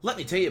Let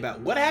me tell you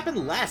about what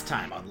happened last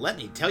time on Let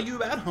Me Tell You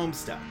About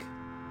Homestuck.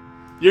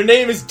 Your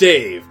name is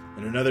Dave.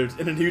 In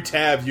a new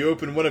tab, you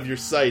open one of your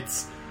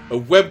sites. A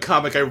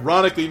webcomic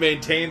ironically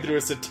maintained through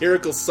a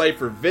satirical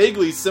cipher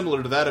vaguely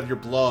similar to that of your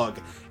blog.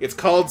 It's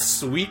called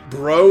Sweet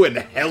Bro and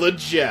Hella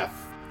Jeff.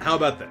 How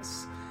about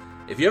this?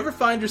 If you ever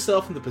find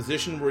yourself in the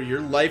position where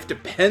your life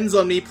depends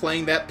on me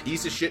playing that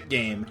piece of shit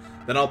game,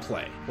 then I'll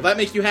play. Will that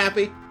make you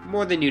happy?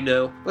 More than you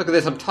know. Look at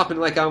this, I'm talking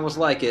like I almost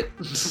like it.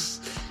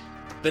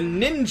 The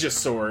Ninja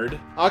Sword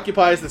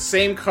occupies the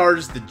same card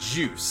as the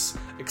Juice,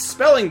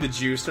 expelling the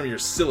juice from your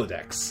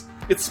Siladex.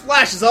 It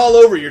splashes all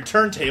over your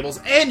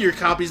turntables and your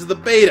copies of the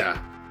beta.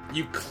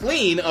 You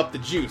clean up the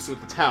juice with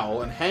the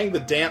towel and hang the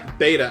damp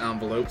beta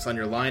envelopes on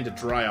your line to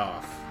dry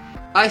off.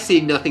 I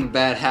see nothing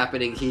bad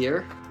happening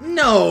here.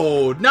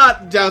 No,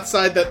 not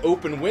outside that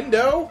open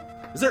window.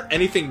 Is there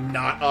anything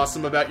not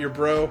awesome about your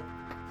bro?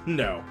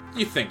 No,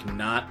 you think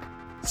not.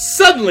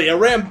 Suddenly, a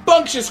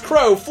rambunctious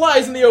crow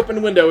flies in the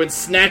open window and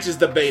snatches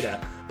the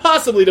beta,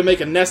 possibly to make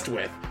a nest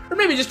with, or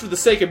maybe just for the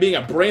sake of being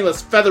a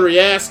brainless, feathery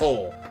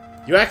asshole.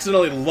 You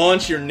accidentally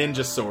launch your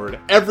ninja sword.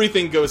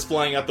 Everything goes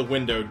flying out the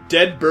window,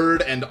 dead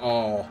bird and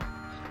all.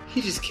 He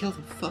just killed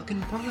a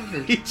fucking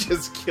bird. He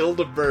just killed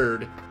a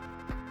bird.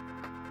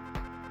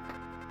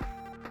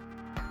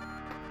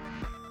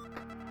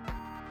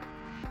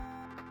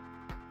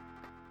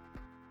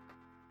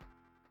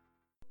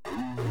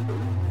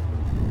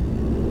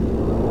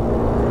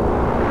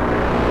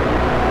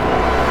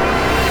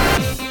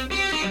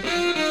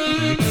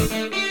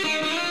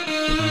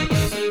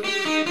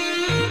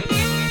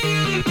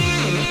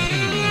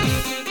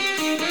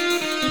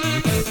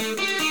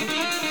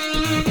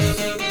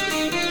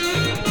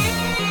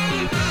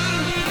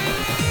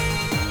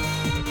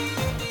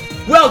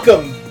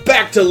 Welcome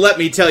back to Let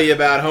Me Tell You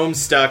About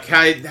Homestuck.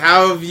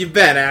 How have you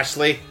been,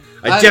 Ashley?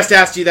 I just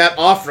asked you that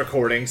off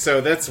recording,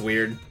 so that's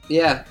weird.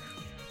 Yeah.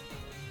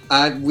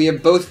 We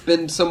have both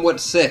been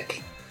somewhat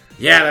sick.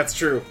 Yeah, that's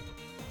true.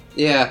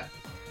 Yeah.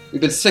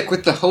 We've been sick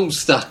with the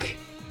Homestuck.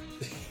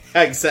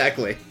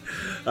 Exactly.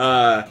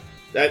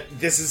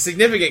 This is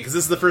significant, because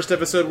this is the first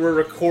episode we're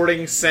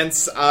recording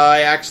since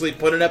I actually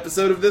put an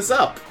episode of this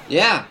up.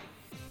 Yeah.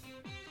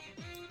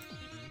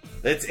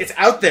 It's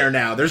out there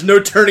now. There's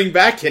no turning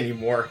back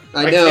anymore.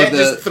 I know, can't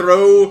just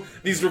throw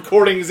these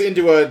recordings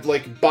into a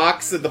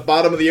box at the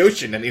bottom of the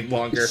ocean any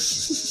longer.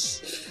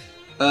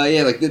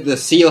 Yeah, the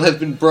seal has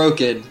been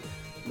broken.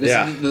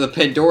 Yeah. The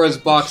Pandora's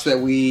box that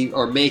we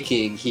are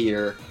making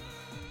here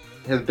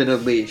has been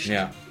unleashed.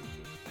 Yeah.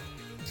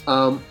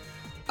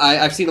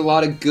 I've seen a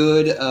lot of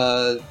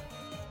good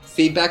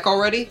feedback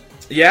already.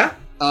 Yeah?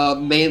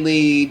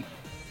 Mainly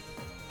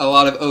a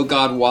lot of Oh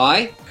God,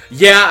 Why?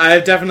 Yeah,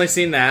 I've definitely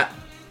seen that.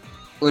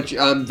 Which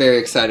I'm very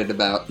excited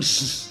about.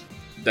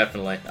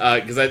 Definitely.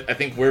 Because I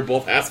think we're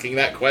both asking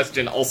that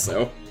question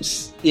also.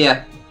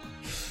 Yeah.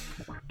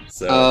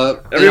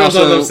 So, everyone's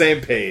on the same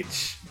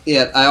page.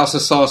 Yeah, I also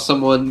saw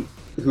someone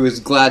who is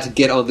glad to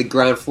get on the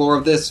ground floor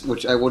of this,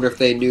 which I wonder if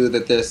they knew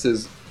that this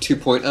is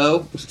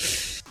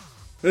 2.0.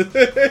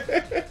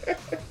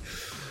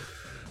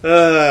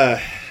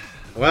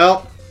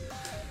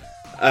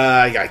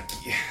 I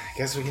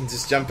guess we can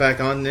just jump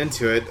back on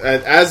into it.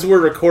 As we're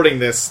recording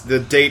this, the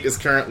date is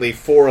currently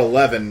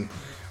 4/11,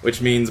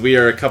 which means we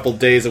are a couple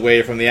days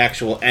away from the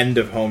actual end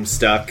of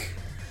Homestuck.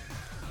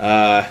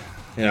 A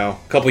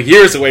couple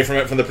years away from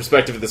it from the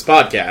perspective of this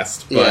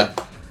podcast.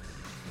 But...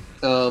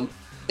 Yeah.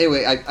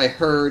 Anyway, I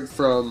heard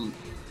from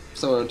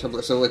someone on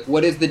Tumblr. So,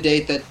 what is the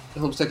date that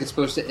Homestuck is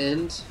supposed to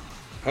end?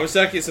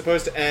 Homestuck is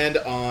supposed to end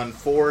on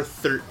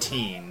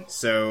 4/13,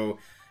 so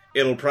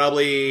it'll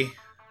probably...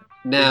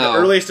 Now, the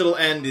earliest it'll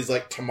end is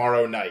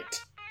tomorrow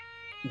night.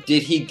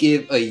 Did he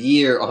give a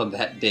year on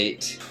that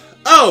date?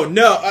 Oh,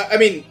 no. I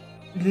mean,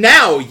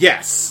 now,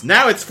 yes.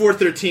 Now it's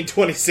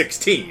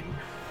 4/13/2016.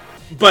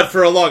 But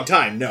for a long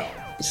time, no.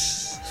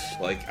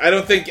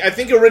 I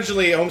think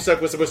originally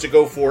Homestuck was supposed to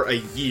go for a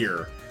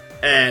year.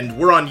 And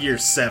we're on year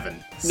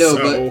 7. No,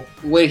 so...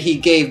 but when he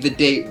gave the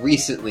date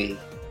recently.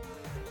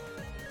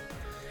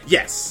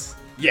 Yes.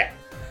 Yeah.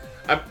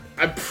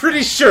 I'm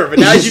pretty sure, but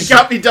now you've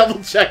got me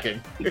double checking.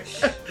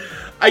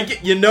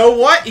 You know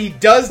what? He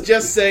does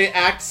just say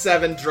Act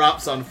 7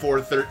 drops on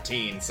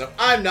 4/13, so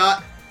I'm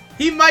not...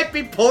 He might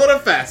be pulling a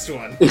fast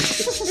one.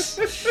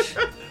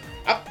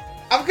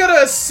 I'm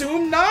gonna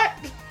assume not.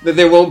 That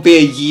there won't be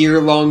a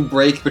year-long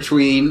break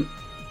between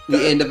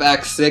the end of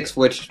Act 6,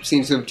 which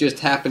seems to have just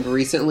happened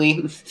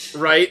recently.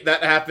 Right,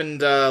 that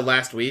happened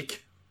last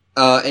week.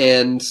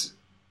 And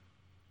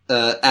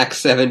Act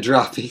 7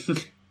 dropping.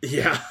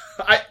 Yeah,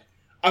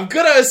 I'm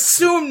gonna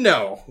assume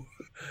no.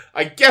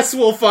 I guess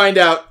we'll find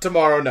out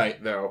tomorrow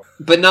night, though.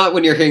 But not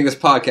when you're hearing this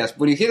podcast.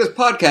 When you hear this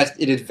podcast,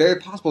 it is very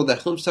possible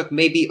that Homestuck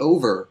may be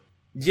over.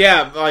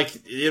 Yeah,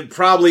 it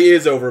probably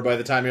is over by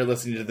the time you're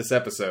listening to this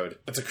episode.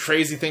 It's a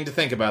crazy thing to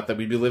think about, that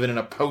we'd be living in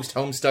a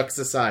post-Homestuck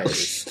society.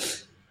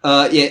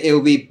 Yeah, it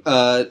will be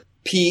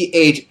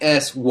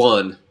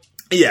PHS1.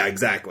 Yeah,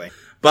 exactly.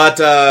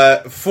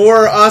 But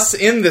for us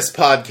in this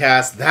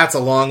podcast, that's a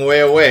long way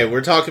away.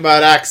 We're talking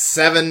about Act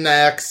 7,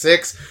 Act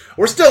 6.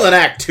 We're still in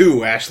Act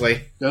 2,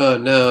 Ashley. Oh,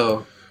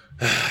 no.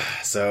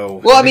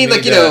 So... Well, I mean,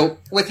 like, you know,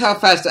 with how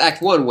fast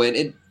Act 1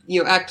 went,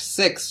 Act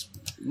 6,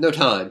 no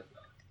time.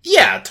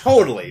 Yeah,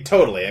 totally.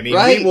 I mean,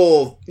 right? we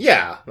will...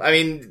 Yeah, I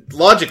mean,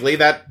 logically,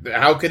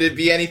 how could it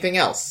be anything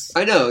else?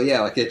 I know,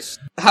 yeah, like, it's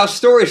how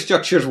story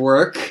structures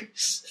work.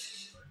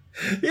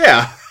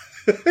 Yeah.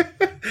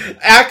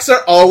 Acts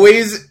are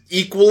always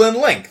equal in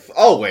length.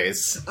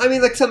 Always. I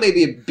mean, like, some may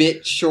be a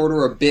bit shorter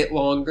or a bit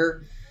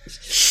longer.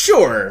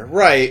 Sure,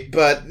 right,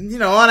 but, you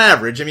know, on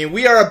average, I mean,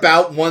 we are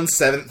about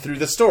 1/7 through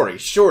the story,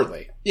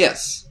 surely.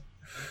 Yes.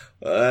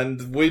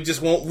 And we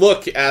just won't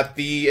look at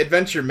the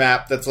adventure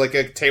map that's like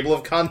a table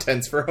of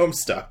contents for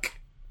Homestuck.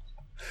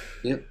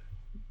 Yep.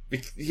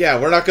 Yeah,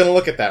 we're not going to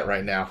look at that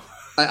right now.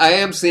 I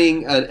am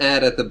seeing an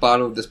ad at the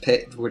bottom of this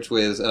page, which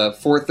was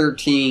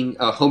 4/13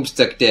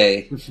 Homestuck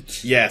Day.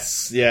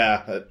 Yes,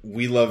 yeah,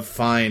 we love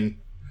fine.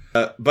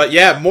 But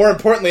yeah, more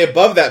importantly,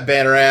 above that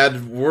banner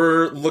ad,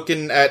 we're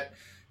looking at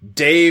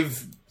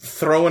Dave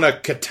throwing a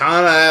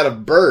katana at a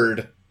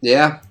bird.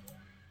 Yeah.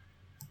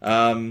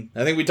 I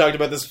think we talked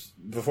about this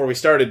before we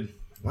started.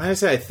 Why did I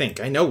say I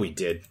think? I know we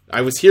did.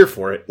 I was here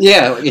for it.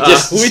 Yeah, it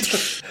just...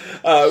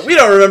 we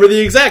don't remember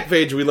the exact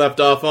page we left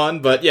off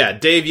on, but yeah,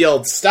 Dave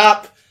yelled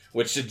stop,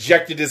 which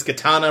ejected his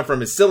katana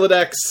from his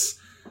Silodex.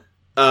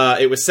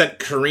 It was sent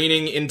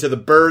careening into the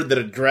bird that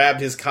had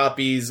grabbed his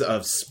copies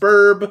of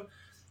Spurb,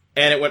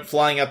 and it went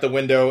flying out the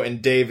window,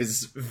 and Dave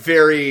is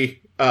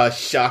very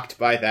shocked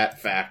by that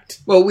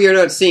fact. Well, we are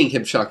not seeing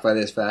him shocked by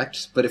this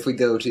fact, but if we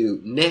go to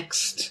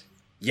next...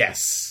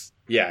 Yes.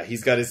 Yeah,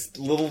 he's got his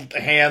little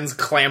hands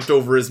clamped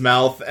over his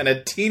mouth, and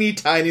a teeny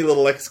tiny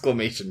little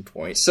exclamation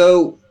point.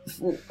 So,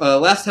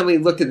 last time we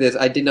looked at this,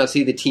 I did not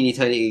see the teeny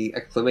tiny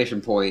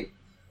exclamation point.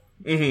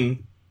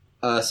 Mm-hmm.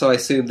 So I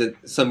assumed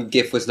that some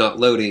GIF was not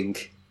loading.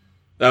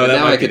 Oh, but that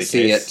now might I be could the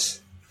see case.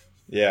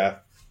 it. Yeah.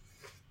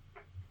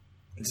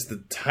 Just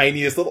the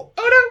tiniest little,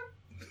 oh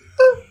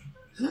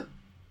no!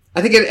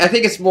 I think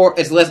it's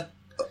less,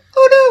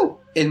 oh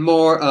no! And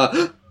more,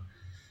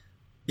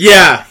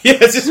 yeah,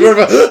 it's just more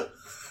of a,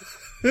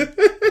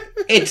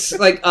 it's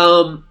like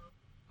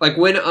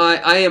when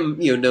I am,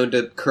 known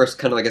to curse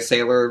kind of like a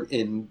sailor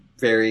in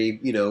very,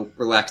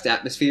 relaxed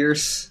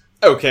atmospheres.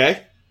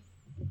 Okay.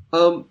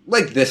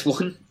 Like this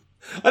one.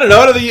 I don't know.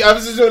 I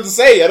was just going to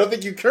say, I don't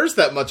think you curse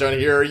that much on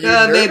here. Are you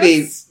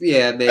nervous?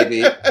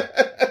 Maybe.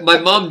 My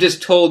mom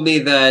just told me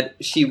that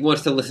she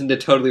wants to listen to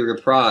Totally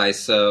Reprise,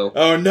 so...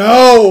 Oh,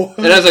 no!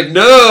 And I was like,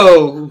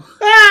 no!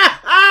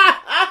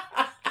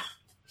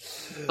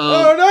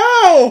 Oh,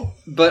 no!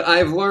 But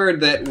I've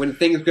learned that when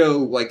things go,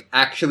 like,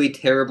 actually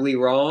terribly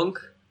wrong...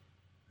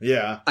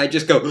 Yeah. I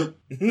just go...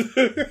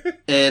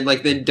 and,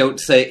 like, then don't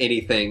say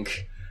anything.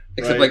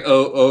 Except, right. like,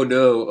 oh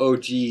no, oh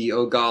gee,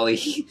 oh golly.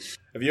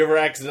 Have you ever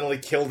accidentally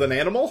killed an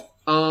animal?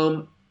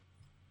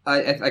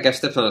 I guess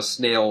stepped on a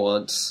snail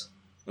once.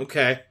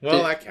 Okay,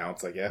 well, that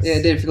counts, I guess. Yeah,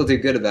 I didn't feel too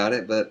good about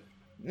it, but...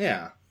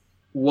 Yeah.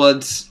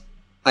 Once,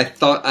 I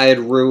thought I had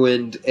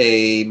ruined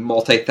a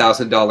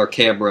multi-$1,000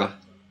 camera.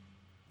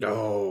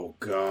 Oh,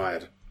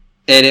 God.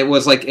 And it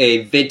was like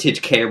a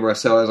vintage camera,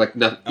 so I was like,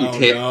 no, you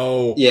can't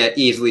no.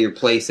 easily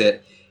replace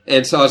it.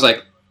 And so I was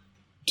like,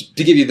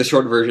 to give you the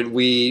short version,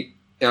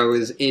 I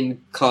was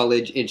in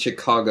college in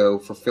Chicago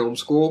for film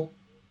school.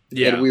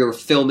 Yeah. And we were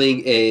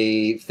filming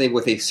a thing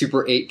with a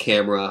Super 8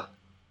 camera.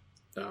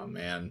 Oh,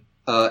 man.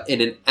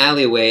 In an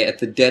alleyway at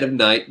the dead of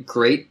night.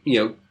 Great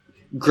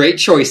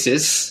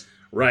choices.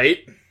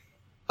 Right.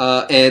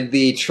 And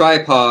the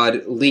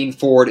tripod leaned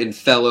forward and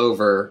fell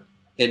over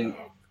and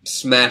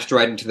smashed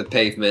right into the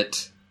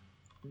pavement.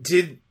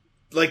 Did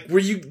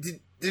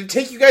it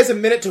take you guys a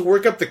minute to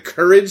work up the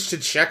courage to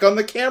check on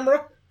the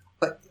camera?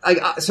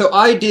 So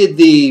I did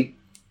the...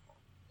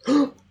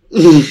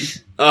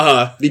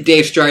 the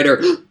Dave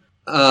Strider...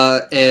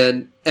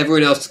 and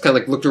everyone else kind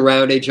of like looked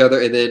around each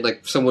other, and then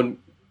like someone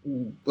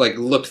like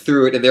looked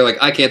through it, and they're like,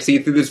 "I can't see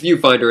through this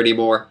viewfinder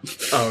anymore."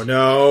 Oh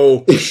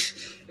no! And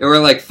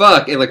we're like,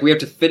 "Fuck!" And like we have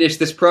to finish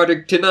this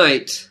project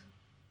tonight.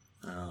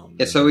 Oh,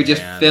 and so we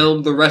just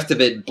filmed the rest of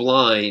it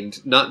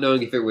blind, not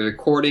knowing if it was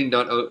recording,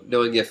 not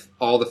knowing if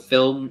all the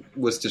film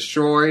was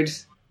destroyed.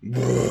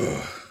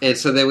 And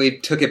so then we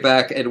took it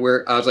back, and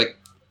I was like,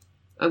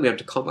 "I'm gonna have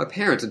to call my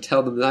parents and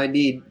tell them that I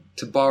need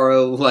to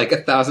borrow like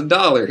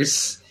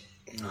 $1,000."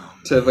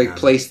 To like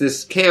place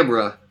this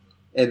camera.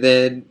 And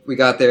then we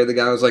got there, the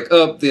guy was like,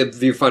 oh, the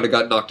viewfinder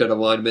got knocked out of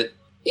alignment.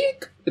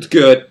 Eek. It's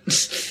good.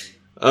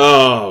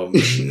 Oh,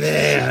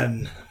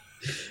 man.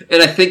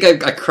 And I think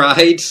I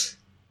cried.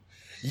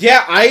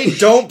 Yeah, I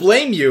don't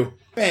blame you.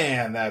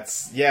 Man,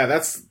 that's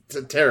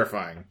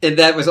terrifying. And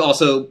that was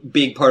also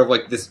being part of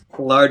like this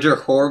larger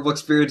horrible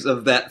experience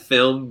of that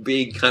film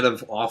being kind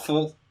of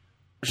awful.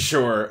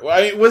 Sure.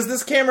 I mean, was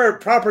this camera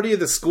property of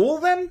the school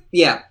then?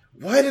 Yeah.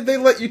 Why did they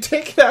let you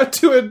take it out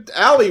to an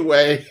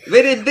alleyway?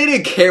 They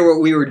didn't care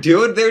what we were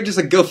doing. They were just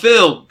like, go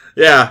film.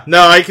 Yeah,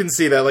 no, I can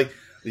see that. Like,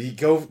 You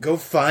go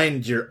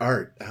find your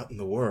art out in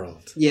the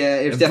world. Yeah,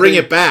 it was And definitely,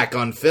 bring it back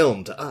on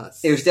film to us.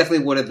 It was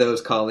definitely one of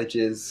those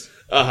colleges.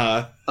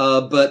 Uh-huh.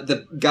 But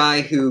the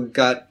guy who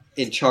got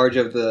in charge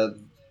of the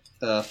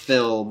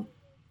film,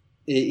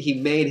 he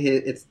made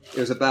it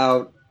was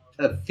about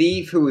a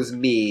thief who was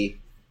me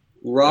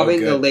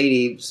robbing a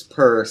lady's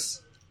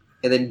purse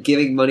and then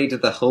giving money to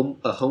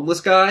a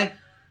homeless guy.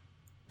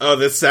 Oh,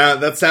 that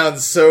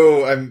sounds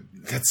so.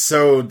 That's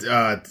so.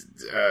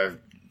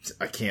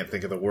 I can't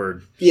think of the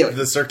word. Yeah,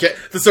 the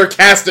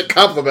sarcastic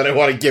compliment I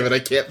want to give it. I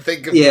can't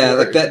think of. Yeah, the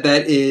word. like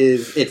that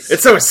is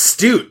it's so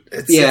astute.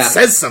 It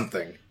says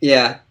something.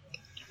 Yeah,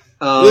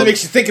 It really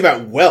makes you think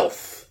about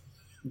wealth.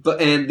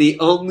 And the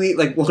only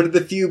one of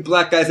the few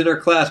black guys in our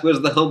class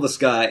was the homeless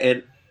guy,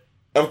 and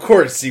of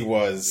course he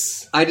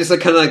was. I just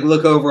kind of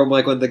look over him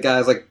when the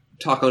guy's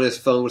talk on his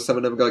phone with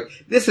someone, and I'm going,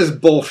 "This is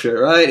bullshit,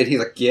 right?" And he's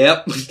like,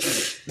 "Yep."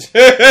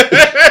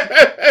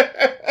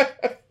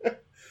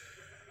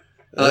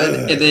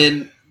 And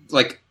then,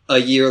 a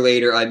year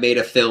later, I made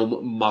a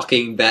film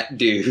mocking that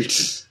dude.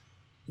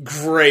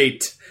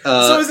 Great.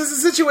 So is this a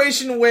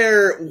situation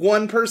where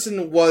one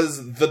person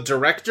was the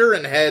director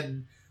and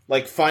had,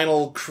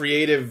 final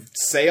creative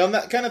say on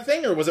that kind of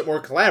thing, or was it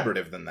more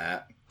collaborative than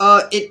that?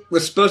 It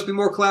was supposed to be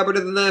more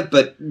collaborative than that,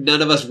 but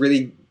none of us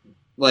really,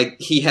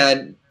 he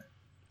had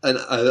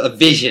a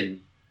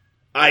vision.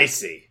 I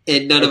see.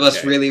 And none of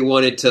us really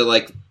wanted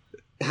to,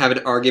 have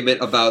an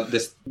argument about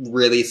this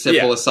really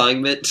simple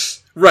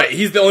assignment. Right,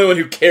 he's the only one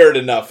who cared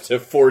enough to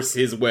force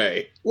his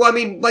way. Well, I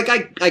mean,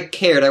 I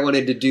cared, I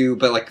wanted to do,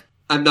 but,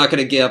 I'm not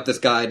gonna give up this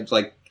guy,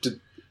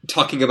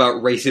 talking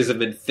about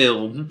racism in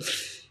film,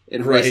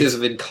 and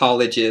racism in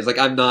colleges.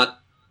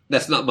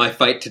 That's not my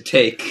fight to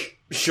take.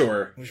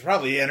 Sure. We should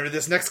probably enter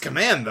this next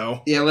command,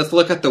 though. Yeah, let's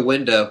look at the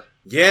window.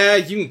 Yeah,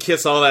 you can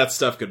kiss all that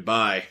stuff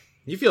goodbye.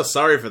 You feel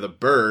sorry for the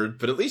bird,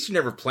 but at least you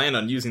never planned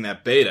on using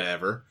that beta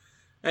ever.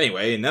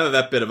 Anyway, now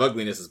that bit of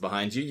ugliness is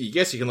behind you, you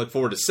guess you can look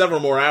forward to several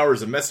more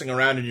hours of messing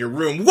around in your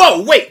room.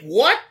 Whoa, wait,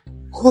 what?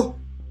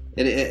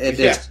 And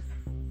it's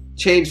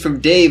changed from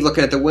Dave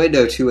looking at the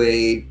window to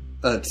it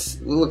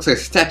looks like a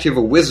statue of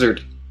a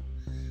wizard.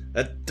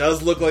 That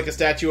does look like a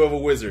statue of a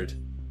wizard.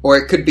 Or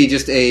it could be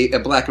just a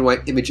black and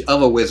white image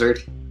of a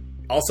wizard.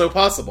 Also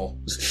possible.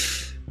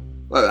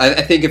 Well,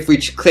 I think if we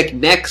click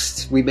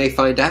next, we may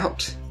find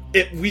out.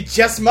 We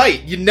just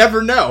might. You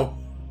never know.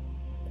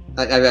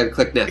 I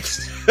click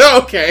next.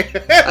 Okay.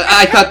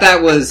 I thought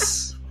that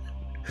was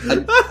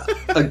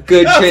a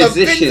good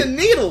transition. Pins and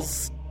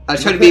needles. I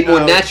was trying to be more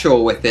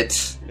natural with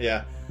it.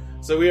 Yeah.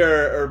 So we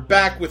are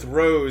back with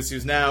Rose,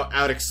 who's now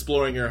out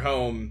exploring her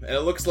home, and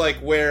it looks like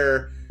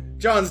where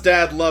John's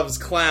dad loves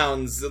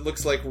clowns, it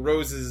looks like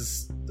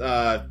Rose's,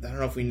 I don't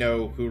know if we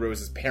know who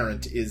Rose's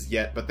parent is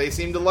yet, but they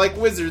seem to like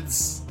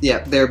wizards. Yeah,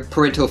 their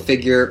parental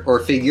figure or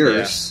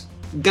figures.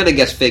 Yeah. Gonna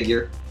guess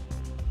figure.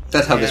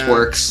 That's how this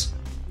works,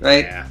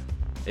 right? Yeah,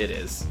 it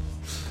is.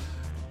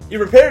 You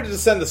prepare to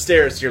descend the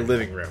stairs to your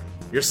living room.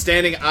 You're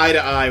standing eye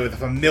to eye with a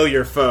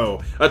familiar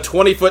foe, a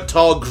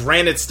 20-foot-tall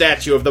granite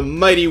statue of the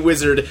mighty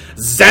wizard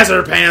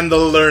Zazarpan the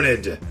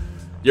Learned.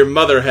 Your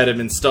mother had him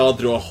installed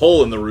through a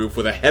hole in the roof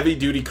with a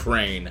heavy-duty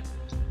crane.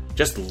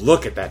 Just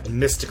look at that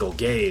mystical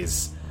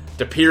gaze.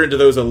 To peer into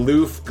those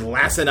aloof,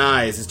 glassy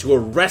eyes is to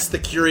arrest the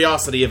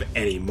curiosity of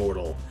any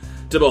mortal.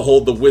 To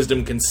behold the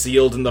wisdom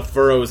concealed in the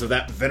furrows of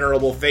that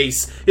venerable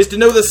face is to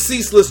know the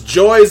ceaseless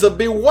joys of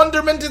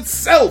bewilderment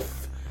itself.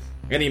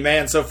 Any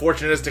man so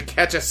fortunate as to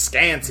catch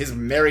askance his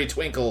merry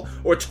twinkle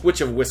or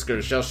twitch of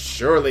whiskers shall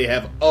surely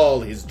have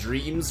all his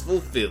dreams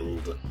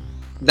fulfilled.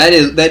 That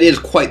is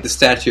quite the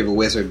statue of a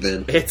wizard,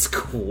 then. It's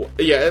cool.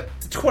 Yeah, a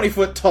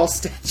 20-foot tall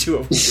statue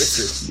of a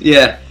wizard.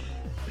 Yeah.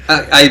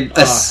 I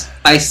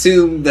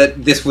assume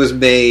that this was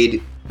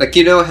made...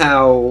 you know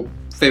how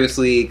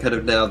famously kind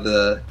of now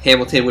the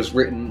Hamilton was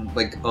written,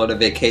 on a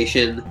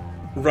vacation?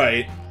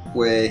 Right.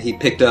 Where he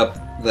picked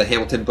up the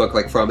Hamilton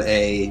book, from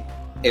a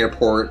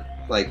airport...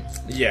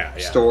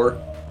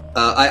 store.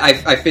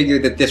 I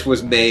figured that this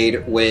was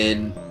made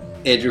when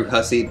Andrew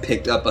Hussey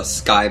picked up a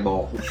Sky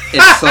Mall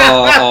and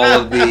saw all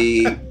of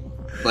the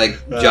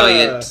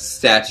giant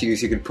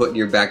statues you could put in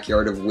your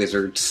backyard of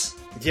wizards.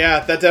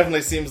 Yeah, that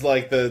definitely seems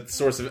like the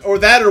source of it. Or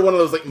that, or one of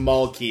those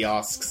mall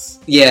kiosks.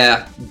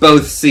 Yeah,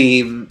 both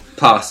seem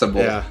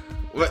possible. Yeah.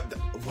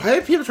 Why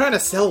are people trying to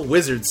sell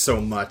wizards so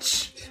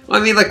much?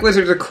 Well, I mean,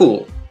 wizards are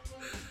cool.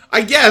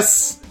 I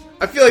guess.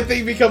 I feel like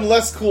they become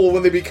less cool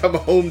when they become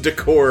home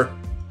decor.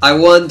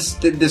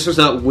 This was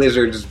not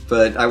wizards,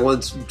 but I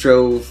once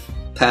drove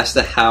past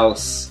a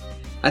house,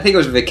 I think it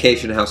was a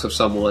vacation house of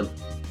someone,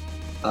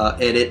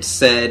 and it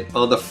said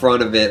on the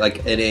front of it,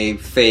 in a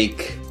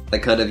fake,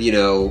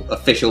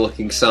 official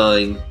looking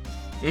sign,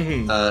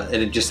 and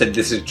it just said,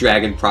 "This is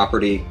dragon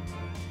property."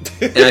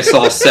 And I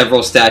saw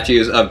several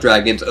statues of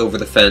dragons over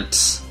the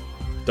fence.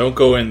 Don't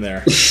go in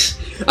there.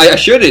 I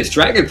should, it's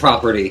dragon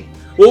property.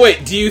 Well,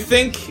 wait, do you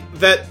think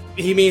that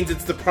he means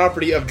it's the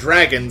property of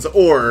dragons,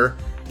 or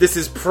this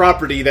is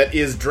property that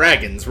is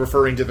dragons,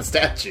 referring to the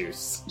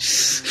statues?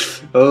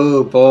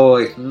 Oh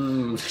boy.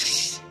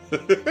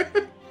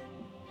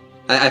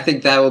 I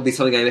think that will be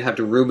something I have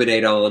to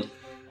ruminate on.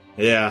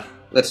 Yeah.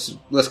 Let's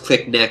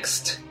click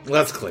next.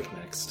 Let's click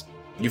next.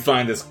 You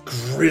find this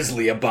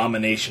grisly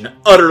abomination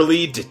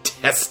utterly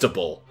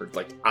detestable. Her,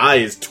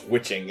 eyes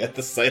twitching at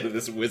the sight of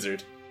this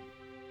wizard.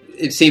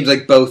 It seems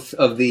like both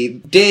of the...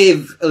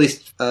 Dave, at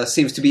least,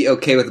 seems to be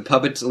okay with the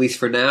puppets, at least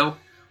for now.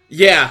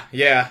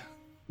 Yeah.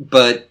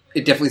 But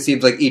it definitely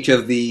seems like each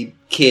of the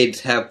kids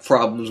have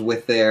problems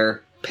with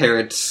their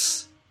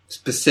parents'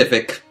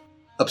 specific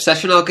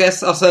obsession, I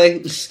guess I'll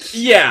say.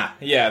 Yeah,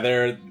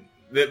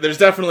 there's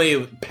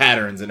definitely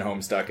patterns in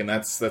Homestuck, and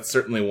that's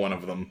certainly one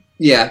of them.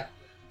 Yeah.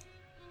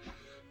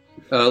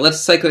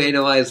 Let's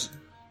psychoanalyze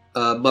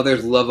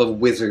Mother's love of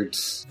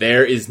wizards.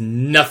 There is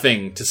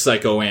nothing to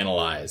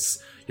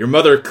psychoanalyze. Your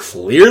mother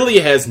clearly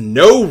has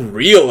no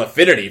real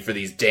affinity for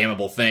these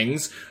damnable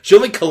things. She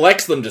only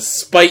collects them to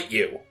spite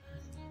you.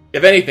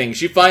 If anything,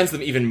 she finds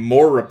them even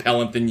more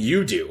repellent than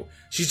you do.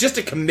 She's just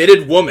a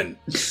committed woman.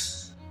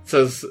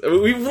 So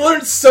we've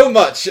learned so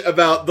much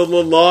about the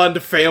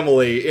Lalonde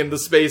family in the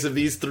space of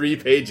these 3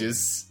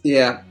 pages.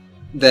 Yeah,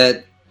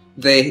 that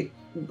they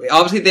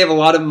have a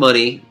lot of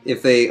money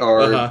if they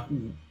are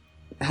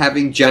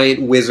having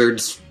giant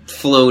wizards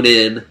flown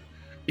in.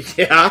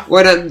 Yeah.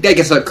 Well, I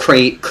guess not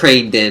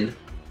craned in.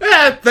 They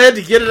had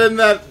to get it in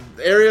that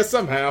area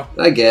somehow.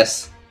 I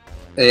guess.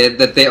 And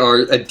that they are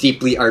a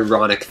deeply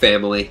ironic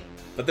family.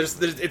 But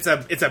it's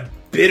a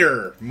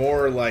bitter,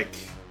 more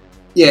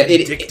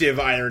addictive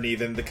irony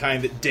than the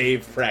kind that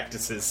Dave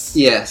practices.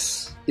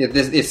 Yes.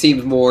 It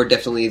seems more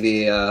definitely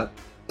the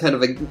kind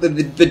of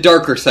the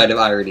darker side of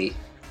irony.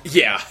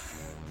 Yeah.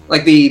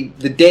 Like the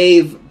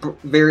Dave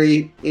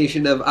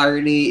variation of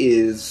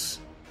irony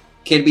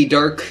can be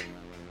dark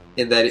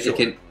in that it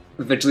can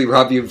eventually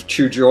rob you of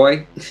true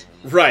joy.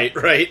 Right.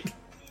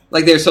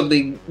 Like there's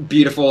something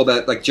beautiful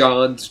about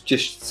John's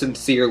just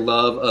sincere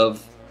love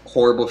of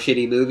horrible,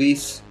 shitty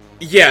movies.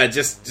 Yeah,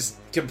 just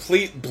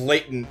complete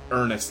blatant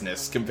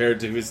earnestness compared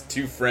to his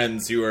 2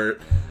 friends who are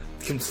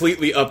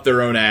completely up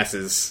their own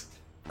asses.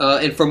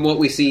 And from what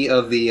we see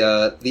of the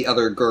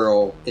other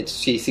girl,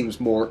 she seems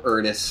more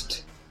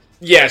earnest.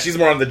 Yeah, she's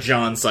more on the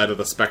John side of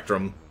the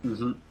spectrum.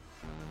 Mm-hmm.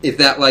 Is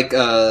that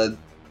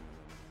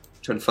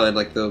trying to find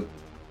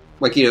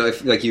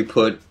if you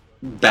put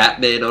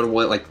Batman on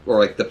one,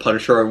 or the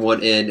Punisher on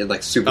one end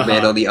and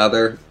Superman on the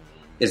other?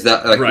 Is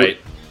that right?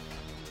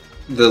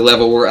 The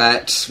level we're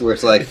at, where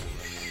it's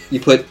you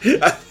put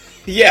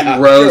yeah,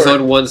 Rose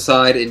on one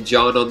side and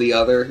John on the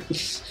other.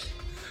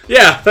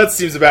 Yeah, that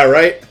seems about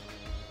right.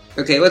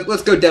 Okay,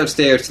 let's go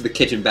downstairs to the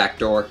kitchen back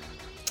door.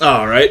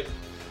 All right.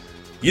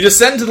 You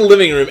descend to the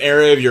living room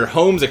area of your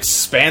home's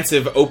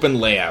expansive open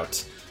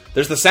layout.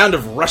 There's the sound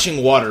of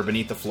rushing water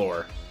beneath the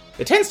floor.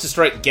 It tends to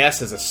strike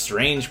guests as a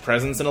strange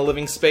presence in a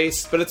living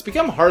space, but it's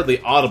become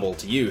hardly audible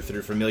to you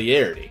through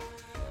familiarity.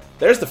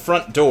 There's the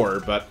front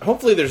door, but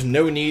hopefully there's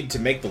no need to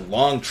make the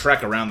long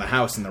trek around the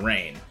house in the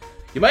rain.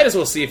 You might as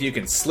well see if you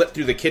can slip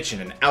through the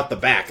kitchen and out the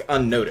back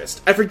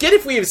unnoticed. I forget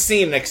if we have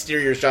seen an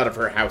exterior shot of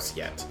her house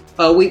yet.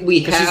 We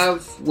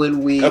have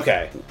when we...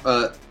 Okay.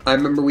 I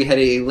remember we had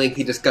a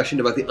lengthy discussion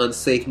about the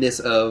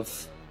unsafeness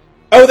of...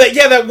 Oh,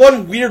 that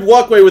one weird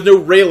walkway with no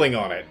railing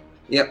on it.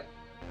 Yep.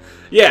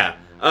 Yeah.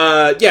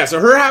 So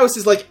her house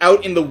is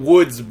out in the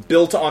woods,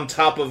 built on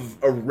top of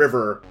a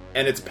river,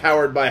 and it's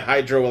powered by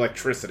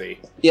hydroelectricity.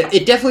 Yeah,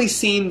 it definitely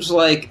seems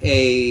like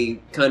a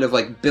kind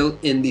of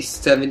built in the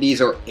 70s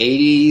or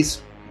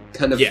 80s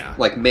kind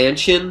of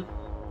mansion.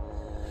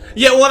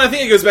 Yeah, well, and I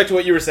think it goes back to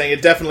what you were saying.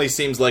 It definitely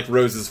seems like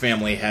Rose's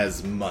family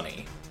has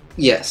money.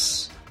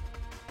 Yes.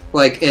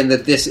 And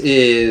that this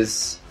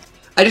is...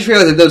 I just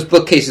realized that those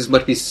bookcases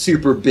must be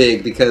super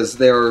big because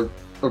they're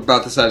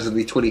about the size of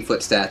the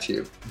 20-foot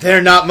statue.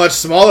 They're not much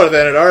smaller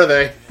than it, are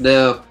they?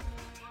 No.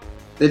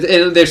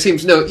 And there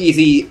seems no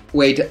easy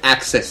way to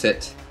access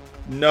it.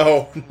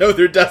 No,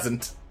 there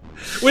doesn't.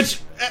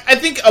 Which, I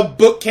think a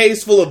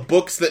bookcase full of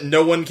books that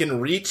no one can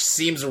reach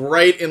seems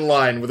right in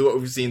line with what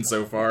we've seen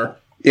so far.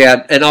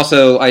 Yeah, and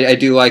also, I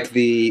do like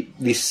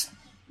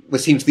what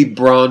seems the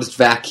bronzed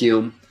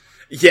vacuum.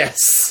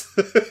 Yes.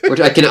 Which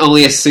I can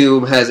only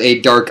assume has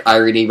a dark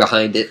irony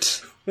behind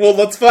it. Well,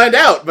 let's find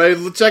out by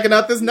checking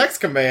out this next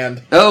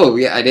command. Oh,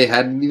 yeah, I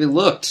hadn't even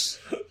looked.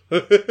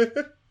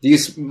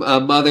 Use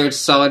Mother's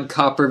solid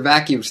copper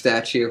vacuum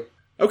statue.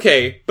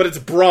 Okay, but it's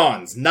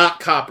bronze, not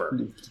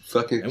copper.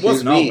 Fucking it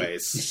wasn't me.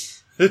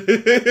 Always.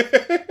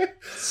 A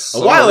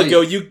while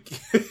ago, you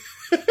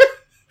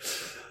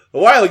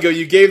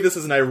gave this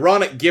as an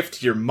ironic gift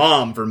to your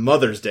mom for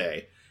Mother's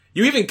Day.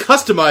 You even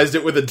customized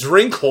it with a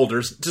drink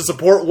holder to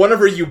support one of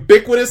her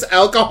ubiquitous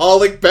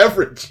alcoholic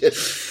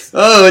beverages.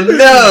 Oh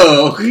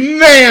no!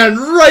 Man,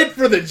 right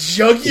for the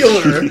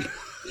jugular.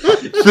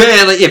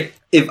 Man,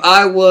 if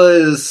I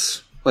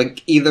was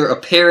either a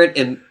parent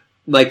and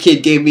my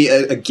kid gave me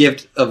a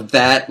gift of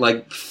that,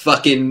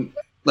 fucking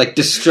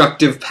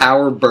destructive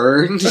power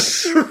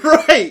burns.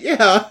 Right,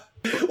 yeah.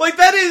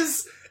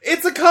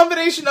 It's a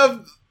combination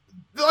of,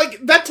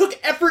 that took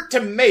effort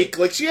to make.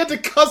 She had to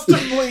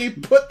customly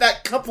put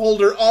that cup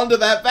holder onto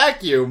that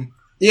vacuum.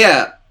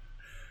 Yeah.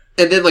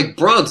 And then, like,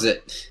 bronze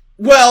it.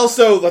 Well,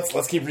 so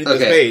let's keep reading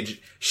this Okay.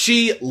 page.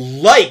 She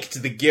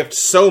liked the gift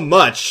so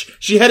much,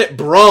 she had it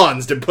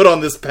bronzed and put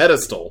on this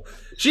pedestal.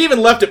 She even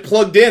left it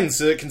plugged in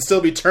so it can still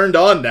be turned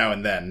on now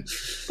and then.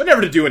 But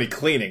never to do any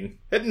cleaning.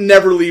 It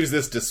never leaves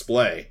this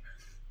display.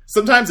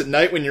 Sometimes at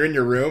night when you're in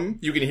your room,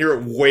 you can hear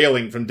it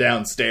wailing from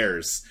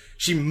downstairs.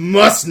 She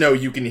must know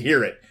you can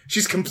hear it.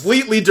 She's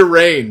completely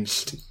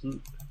deranged.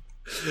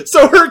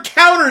 So her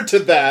counter to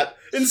that,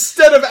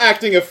 instead of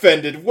acting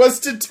offended, was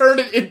to turn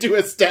it into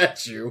a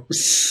statue.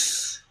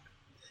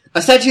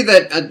 A statue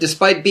that,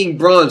 despite being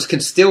bronze, can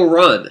still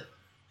run.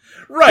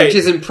 Right. Which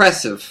is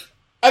impressive.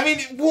 I mean,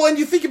 well, and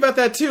you think about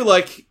that too,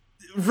 like,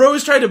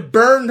 Rose tried to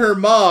burn her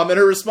mom, and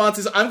her response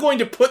is, I'm going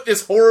to put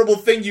this horrible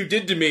thing you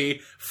did to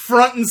me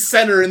front and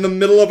center in the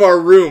middle of our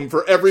room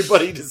for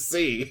everybody to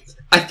see.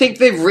 I think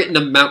they've written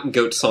a Mountain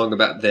Goat song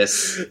about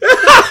this.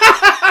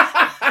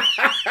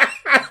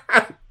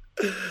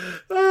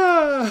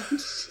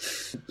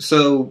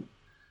 So,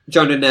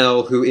 John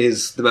Donnell, who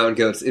is the Mountain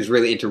Goats, is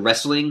really into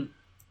wrestling.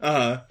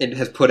 Uh-huh. And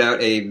has put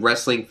out a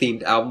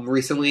wrestling-themed album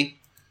recently.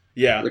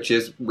 Yeah. Which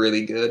is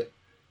really good.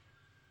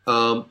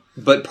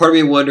 But part of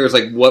me wonders,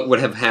 like, what would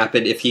have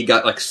happened if he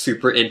got, like,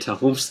 super into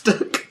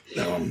Homestuck?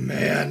 Oh,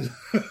 man.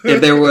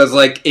 If there was,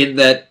 like, in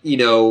that, you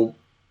know,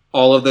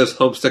 all of those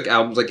Homestuck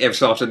albums, like, every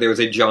so often there was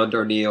a John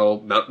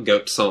Darnielle Mountain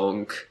Goat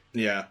song.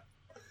 Yeah.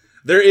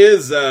 There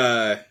is,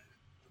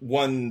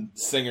 one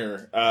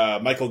singer,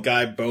 Michael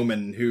Guy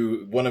Bowman,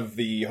 who, one of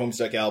the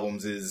Homestuck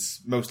albums is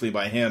mostly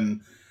by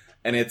him,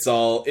 and it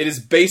is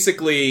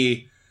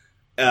basically,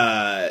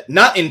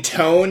 not in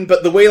tone,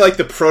 but the way, like,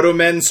 the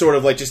Proto-Men sort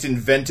of, like, just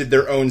invented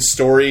their own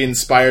story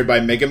inspired by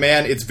Mega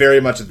Man, it's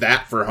very much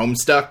that for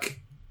Homestuck.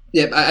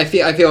 Yeah, I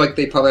feel like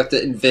they probably have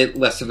to invent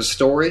less of a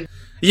story.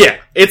 Yeah,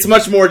 it's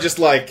much more just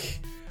like,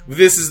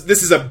 this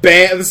is a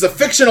band, this is a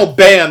fictional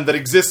band that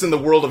exists in the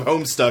world of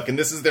Homestuck, and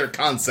this is their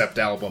concept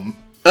album.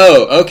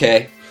 Oh,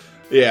 okay.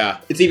 Yeah.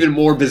 It's even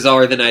more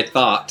bizarre than I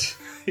thought.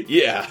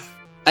 Yeah.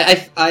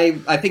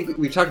 I think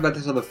we've talked about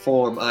this on the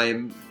forum.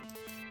 I'm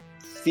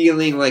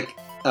feeling like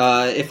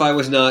if I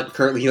was not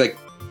currently like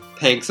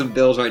paying some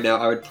bills right now,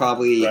 I would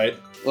probably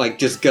like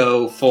just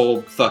go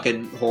full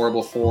fucking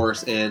horrible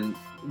force and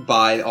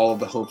buy all of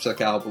the Homestuck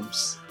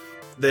albums.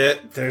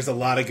 There's a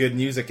lot of good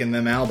music in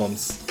them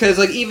albums. Because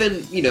like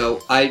even, you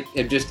know, I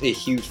am just a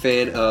huge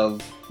fan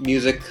of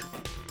music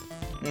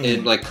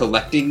and like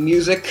collecting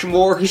music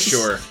more.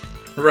 Sure.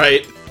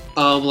 Right.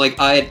 Like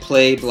I had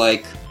played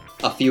like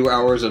a few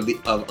hours of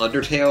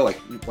Undertale,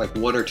 like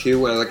one or two,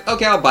 where I was like,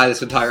 okay, I'll buy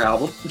this entire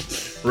album.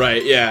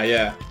 Right,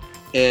 yeah.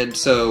 And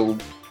so,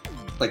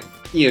 like,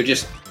 you know,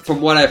 just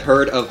from what I've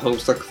heard of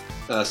Homestuck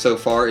so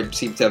far, it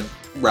seemed to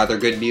have rather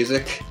good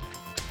music.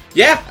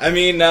 Yeah, I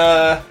mean,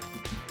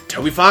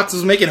 Toby Fox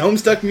was making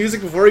Homestuck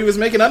music before he was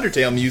making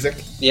Undertale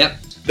music.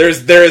 Yep. There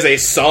is a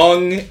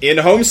song in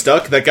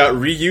Homestuck that got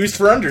reused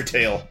for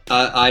Undertale.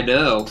 I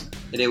know.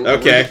 And it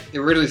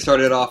originally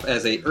started off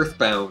as a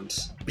Earthbound.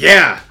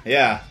 Yeah.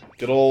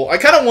 Good old... I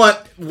kind of want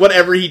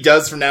whatever he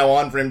does from now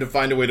on for him to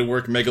find a way to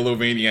work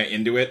Megalovania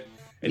into it.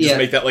 And just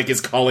make that, like,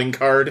 his calling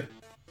card.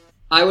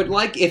 I would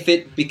like if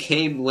it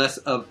became less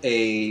of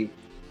a...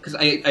 Because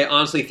I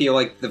honestly feel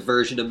like the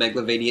version of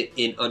Megalovania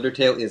in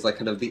Undertale is, like,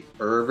 kind of the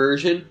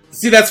version.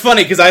 See, that's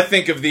funny, because I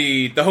think of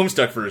the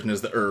Homestuck version as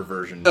the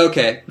version.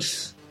 Okay.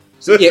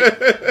 So,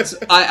 yeah, so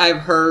I've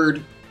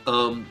heard,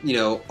 you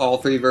know, all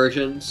three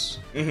versions.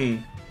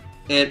 Mm-hmm.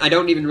 And I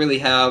don't even really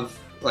have...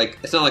 Like,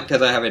 it's not like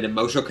because I have an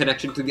emotional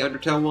connection to the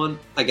Undertale one,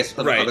 I guess,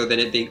 other than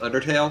it being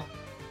Undertale.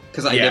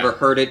 Because I never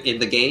heard it in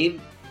the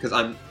game, because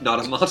I'm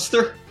not a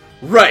monster.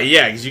 Right,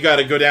 yeah, because you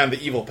gotta go down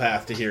the evil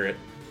path to hear it.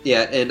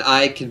 Yeah, and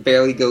I can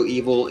barely go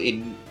evil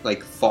in,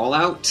 like,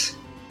 Fallout.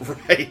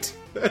 Right.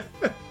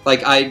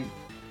 Like, I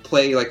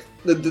play, like,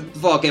 the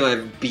Fallout game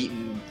I've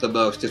beaten the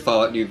most is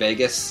Fallout New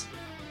Vegas.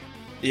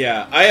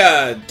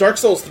 Yeah, Dark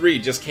Souls 3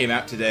 just came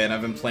out today, and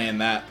I've been playing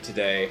that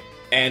today.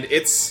 And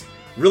it's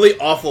really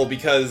awful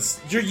because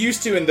you're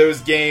used to in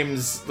those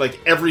games, like,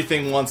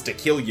 everything wants to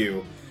kill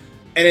you.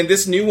 And in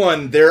this new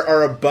one, there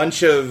are a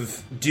bunch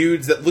of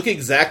dudes that look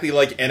exactly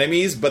like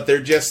enemies, but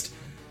they're just,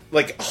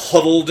 like,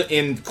 huddled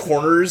in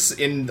corners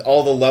in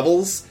all the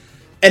levels.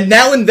 And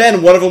now and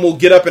then, one of them will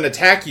get up and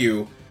attack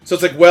you. So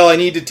it's like, well, I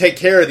need to take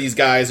care of these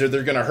guys or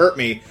they're gonna hurt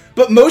me.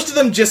 But most of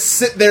them just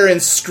sit there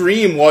and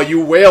scream while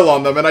you wail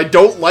on them, and I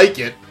don't like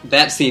it.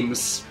 That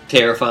seems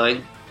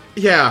terrifying.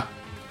 Yeah.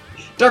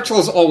 Dark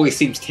Souls always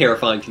seems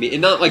terrifying to me,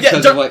 and not like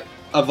because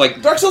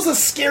of Dark Souls is a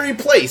scary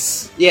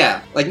place.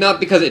 Yeah, like not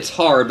because it's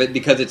hard, but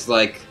because it's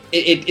like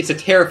it's a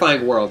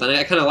terrifying world, and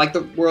I kind of like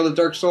the world of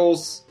Dark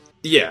Souls.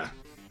 Yeah.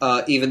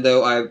 Even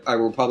though I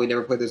will probably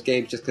never play those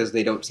games just because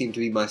they don't seem to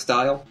be my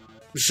style.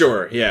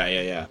 Sure.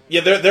 Yeah.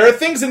 Yeah. There are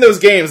things in those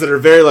games that are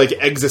very like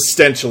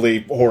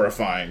existentially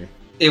horrifying.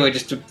 Anyway,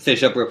 just to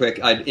finish up real quick,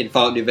 in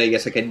Fallout New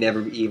Vegas, I can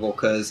never be evil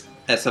because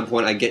at some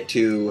point I get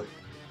to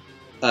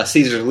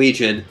Caesar's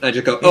Legion, and I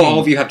just go, all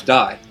of you have to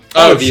die.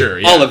 All of you. Sure,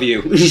 yeah. All of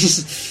you.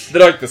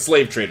 They're like the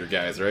slave trader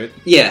guys, right?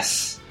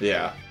 Yes.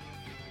 Yeah.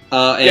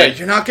 Yeah,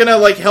 you're not gonna,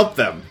 like, help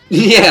them.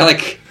 Yeah,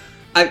 like,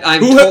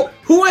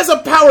 Who has a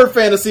power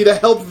fantasy to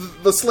help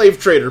the slave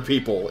trader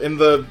people in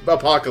the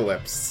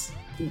apocalypse?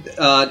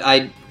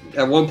 I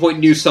at one point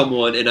knew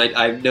someone, and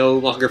I'm no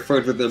longer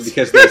friends with them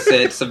because they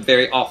said some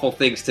very awful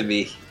things to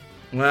me.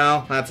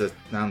 Well,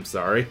 I'm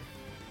sorry.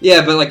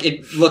 Yeah, but,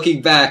 like,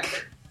 looking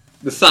back,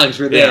 the signs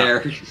were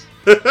there.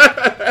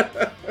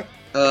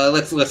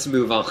 Let's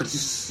move on.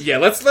 Yeah,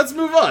 let's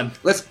move on.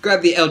 Let's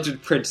grab the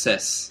Eldritch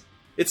Princess.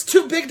 It's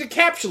too big to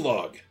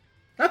captchalogue.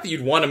 Not that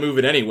you'd want to move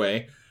it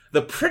anyway.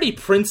 The pretty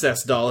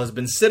princess doll has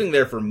been sitting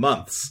there for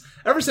months,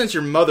 ever since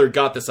your mother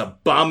got this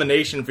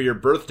abomination for your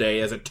birthday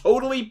as a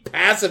totally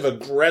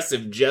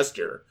passive-aggressive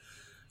gesture.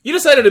 You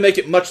decided to make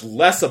it much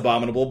less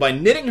abominable by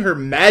knitting Her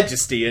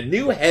Majesty a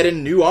new head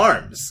and new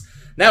arms.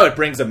 Now it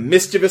brings a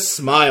mischievous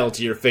smile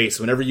to your face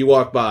whenever you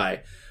walk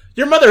by.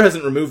 Your mother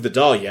hasn't removed the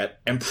doll yet,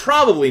 and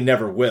probably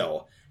never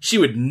will. She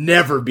would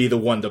never be the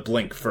one to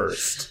blink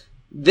first.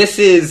 This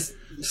is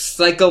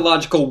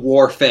psychological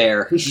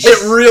warfare.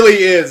 It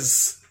really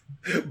is.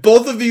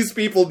 Both of these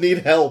people need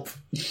help.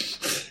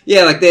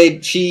 Yeah, like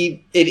it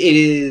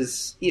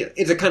is, you know,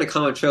 it's a kind of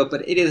common trope,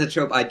 but it is a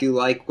trope I do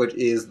like, which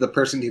is the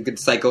person who can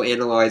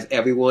psychoanalyze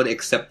everyone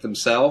except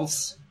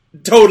themselves.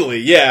 Totally,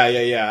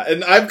 yeah.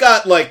 And I've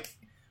got, like,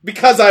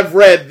 because I've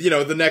read, you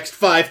know, the next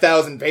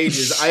 5,000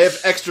 pages, I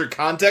have extra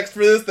context for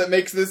this that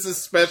makes this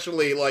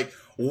especially, like,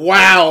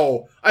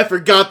 wow, I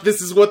forgot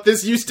this is what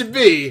this used to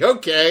be.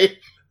 Okay.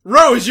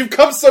 Rose, you've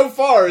come so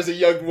far as a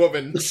young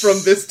woman from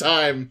this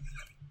time.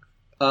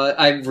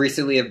 I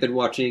recently have been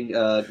watching,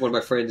 one of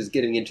my friends is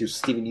getting into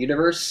Steven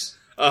Universe.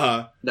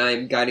 Uh-huh. And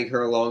I'm guiding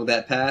her along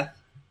that path.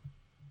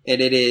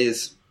 And it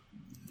is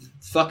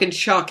fucking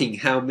shocking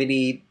how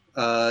many,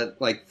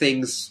 like,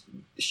 things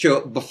show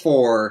up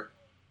before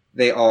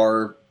they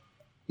are,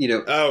 you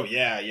know... Oh,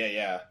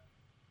 yeah.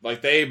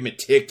 Like, they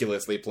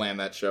meticulously planned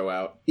that show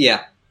out.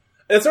 Yeah.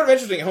 It's sort of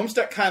interesting.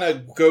 Homestuck kind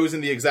of goes in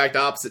the exact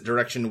opposite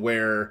direction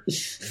where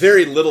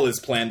very little is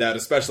planned out,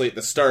 especially at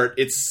the start.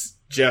 It's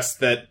just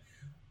that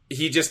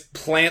he just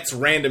plants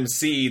random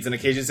seeds and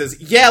occasionally says,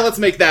 yeah, let's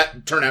make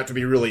that turn out to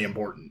be really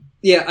important.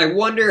 Yeah, I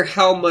wonder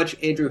how much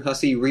Andrew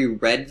Hussey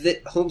reread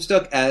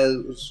Homestuck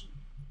as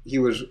he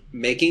was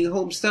making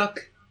Homestuck.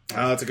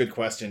 Oh, that's a good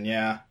question,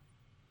 yeah.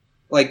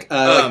 Like,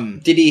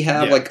 did he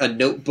have, like, a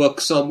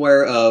notebook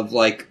somewhere of,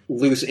 like,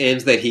 loose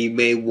ends that he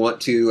may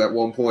want to, at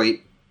one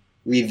point,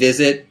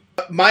 revisit?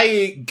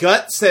 My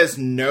gut says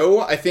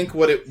no. I think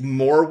what it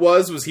more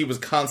was he was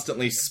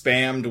constantly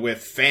spammed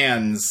with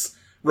fans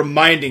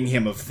reminding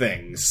him of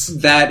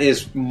things. That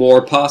is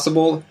more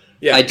possible.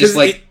 Yeah, I just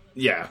like...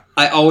 Yeah.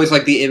 I always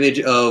like the image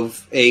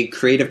of a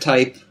creative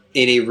type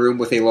in a room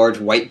with a large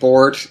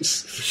whiteboard.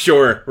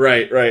 Sure,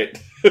 right.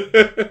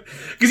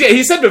 Because, yeah,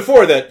 he said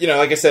before that, you know,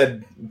 like I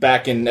said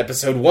back in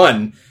episode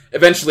 1,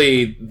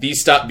 eventually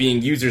these stop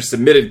being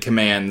user-submitted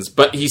commands,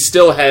 but he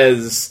still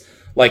has,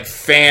 like,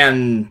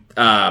 fan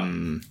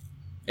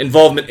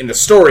involvement in the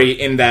story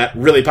in that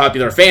really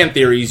popular fan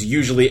theories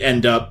usually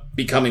end up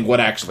becoming what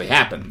actually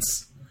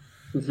happens.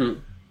 Mm-hmm.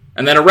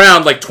 And then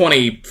around, like,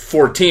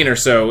 2014 or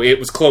so, it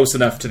was close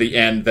enough to the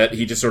end that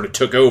he just sort of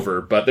took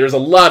over. But there's a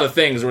lot of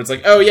things where it's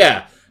like, oh,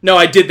 yeah, no,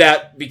 I did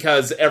that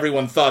because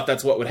everyone thought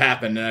that's what would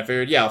happen, and I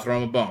figured, yeah, I'll throw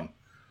him a bone.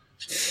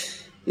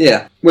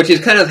 Yeah, which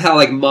is kind of how,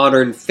 like,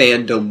 modern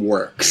fandom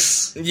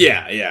works.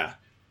 Yeah.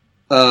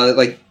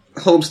 Like,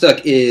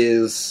 Homestuck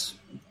is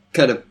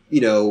kind of,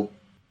 you know,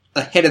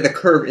 ahead of the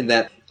curve in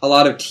that a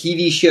lot of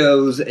TV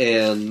shows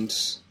and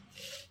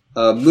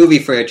movie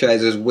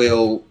franchises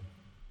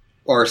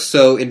are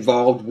so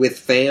involved with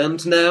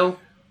fans now.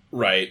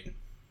 Right.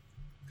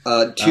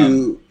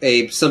 To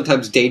a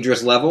sometimes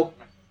dangerous level.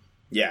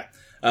 Yeah.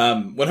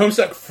 When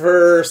Homestuck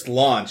first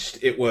launched,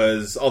 it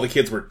was all the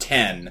kids were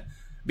 10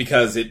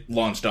 because it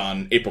launched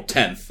on April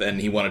 10th, and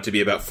he wanted to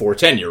be about 4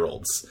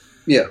 10-year-olds.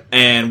 Yeah.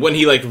 And when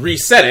he, like,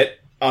 reset it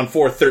on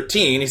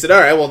 4/13, he said, all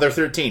right, well, they're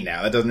 13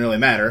 now. That doesn't really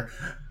matter.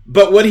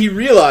 But what he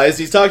realized,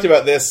 he's talked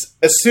about this,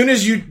 as soon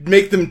as you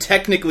make them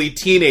technically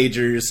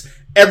teenagers,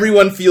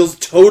 everyone feels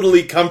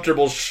totally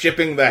comfortable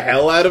shipping the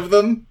hell out of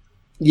them.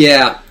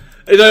 Yeah.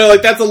 You know,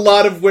 like, that's a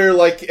lot of where,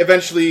 like,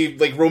 eventually,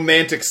 like,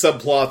 romantic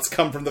subplots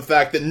come from the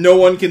fact that no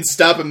one can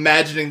stop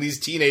imagining these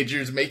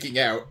teenagers making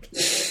out.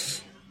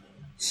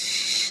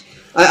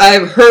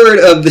 I've heard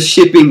of the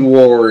shipping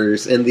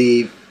wars and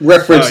the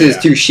references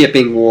to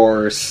shipping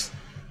wars.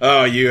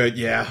 Oh,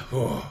 yeah.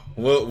 Oh.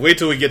 Well, wait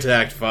till we get to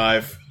Act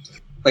 5.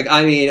 Like,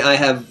 I mean, I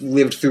have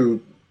lived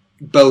through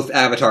both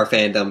Avatar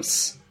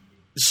fandoms.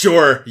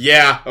 Sure,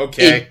 yeah,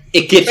 okay.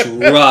 It gets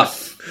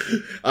rough.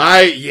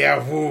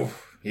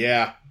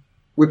 Yeah.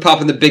 We're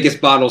popping the biggest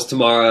bottles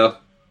tomorrow.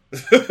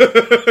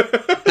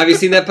 Have you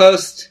seen that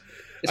post?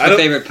 It's my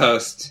favorite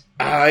post.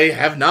 I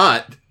have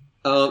not.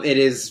 It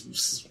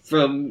is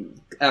from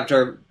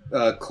after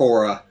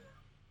Korra.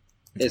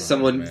 Is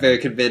someone very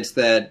convinced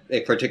that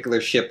a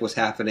particular ship was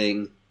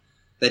happening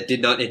that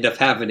did not end up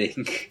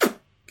happening.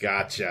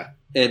 Gotcha.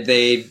 And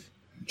they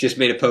just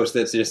made a post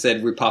that just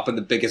said, we're popping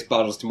the biggest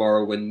bottles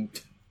tomorrow when,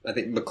 I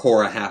think,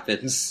 Makora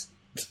happens.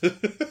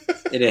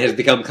 And it has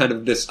become kind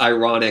of this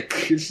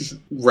ironic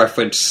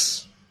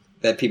reference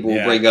that people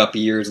will bring up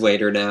years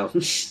later now.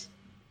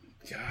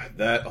 God,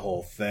 that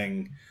whole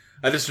thing.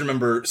 I just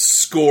remember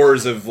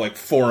scores of, like,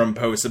 forum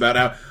posts about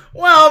how,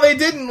 well, they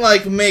didn't,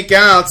 like, make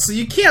out, so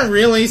you can't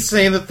really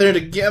say that they're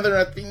together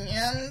at the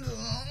end.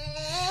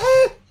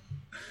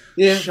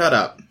 Yeah. Shut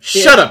up. Yeah.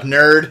 Shut up,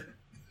 nerd.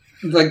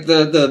 Like,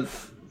 the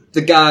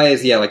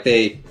guys,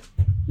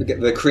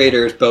 the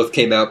creators both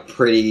came out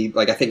pretty,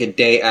 like, I think a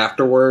day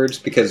afterwards,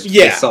 because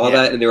they saw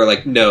that, and they were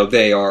like, no,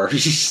 they are.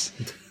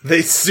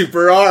 They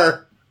super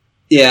are.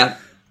 Yeah.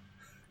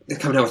 They're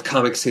coming out with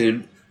comics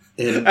soon.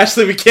 And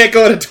actually, we can't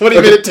go on a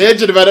 20-minute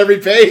tangent about every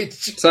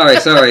page. Sorry.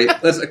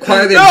 Let's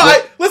acquire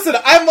the... Listen,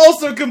 I'm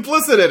also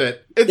complicit in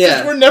it. It's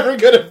just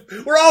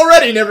we're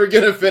already never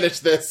gonna finish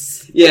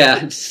this.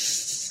 Yeah.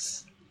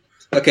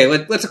 Okay,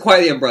 let's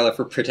acquire the umbrella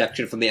for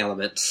protection from the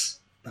elements.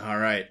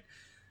 Alright.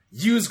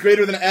 U is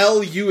greater than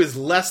L, U is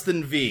less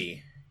than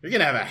V. You're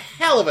gonna have a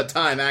hell of a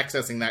time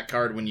accessing that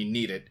card when you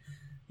need it.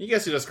 You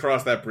guess you just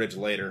cross that bridge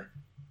later.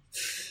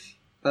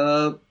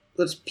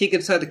 Let's peek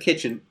inside the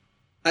kitchen.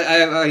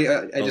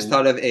 I just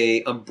thought of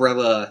a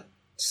umbrella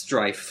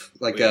strife,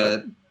 I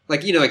think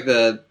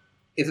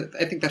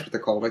that's what they're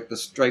called, like the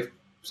strife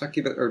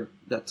succubus, or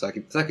not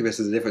succubus. Succubus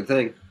is a different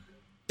thing.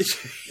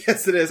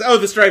 Yes, it is. Oh,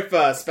 the strife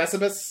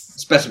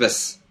specibus.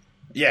 Specibus.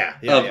 Yeah.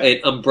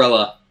 An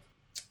umbrella.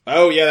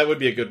 Oh yeah, that would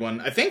be a good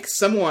one. I think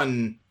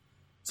someone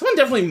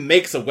definitely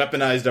makes a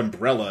weaponized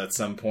umbrella at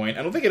some point.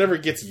 I don't think it ever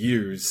gets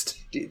used.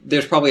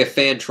 There's probably a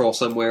fan troll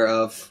somewhere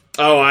of.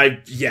 Oh,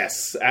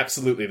 yes,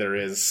 absolutely there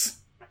is.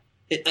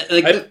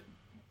 The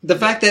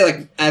fact that,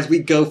 like, as we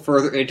go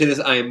further into this,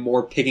 I am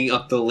more picking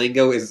up the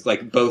lingo is,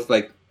 like, both,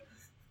 like,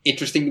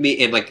 interesting to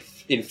me and, like,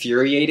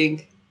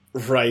 infuriating.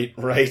 Right.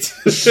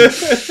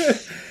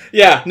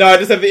 Yeah, no, I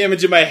just have the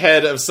image in my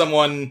head of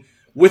someone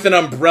with an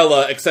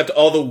umbrella, except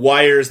all the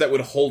wires that would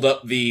hold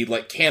up the,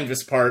 like,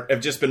 canvas part have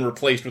just been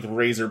replaced with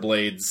razor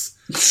blades.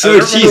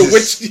 So,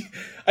 Jesus.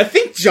 I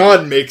think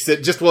John makes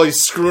it just while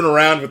he's screwing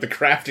around with the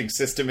crafting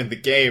system in the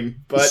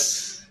game,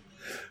 but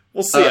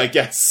we'll see, I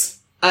guess.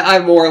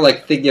 I'm more,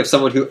 like, thinking of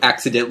someone who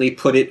accidentally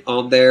put it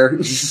on there.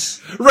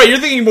 Right, you're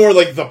thinking more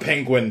like the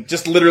Penguin.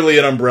 Just literally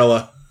an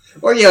umbrella.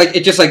 Or, yeah, like,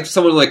 it's just like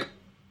someone like,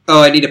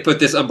 oh, I need to put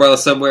this umbrella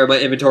somewhere, my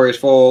inventory is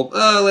full.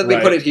 Oh, let me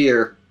put it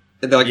here.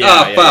 And they're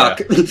like,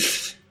 fuck.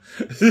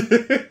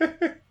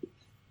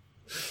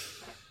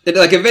 And,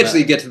 like, eventually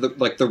you get to,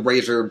 the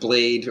razor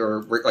blade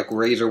or, like,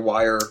 razor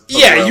wire umbrella.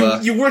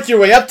 Yeah, you work your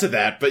way up to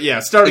that, but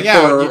yeah, starting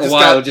out... For a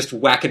while, just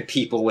whacking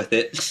people with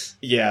it.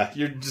 Yeah,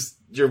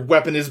 your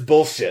weapon is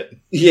bullshit.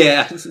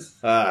 Yeah.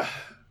 But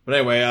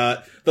anyway,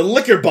 the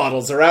liquor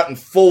bottles are out in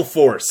full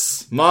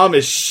force. Mom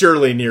is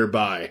surely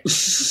nearby.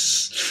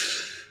 That's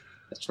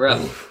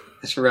rough.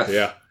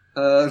 Yeah.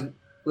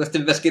 Let's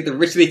investigate the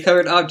richly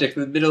colored object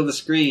in the middle of the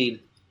screen.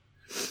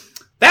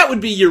 That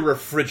would be your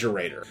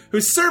refrigerator,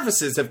 whose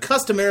surfaces have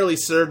customarily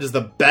served as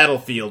the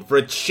battlefield for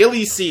a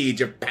chilly siege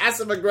of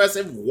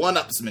passive-aggressive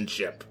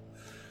one-upsmanship.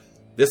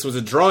 This was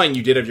a drawing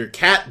you did of your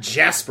cat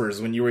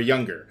Jaspers when you were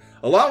younger,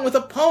 along with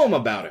a poem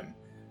about him.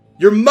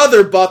 Your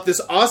mother bought this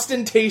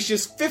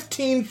ostentatious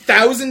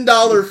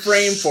 $15,000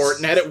 frame for it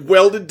and had it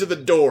welded to the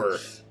door.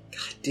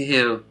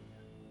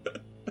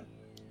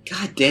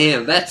 God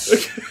damn,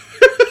 that's...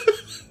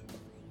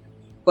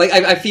 Like,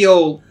 I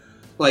feel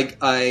like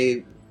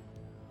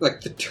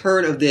like, the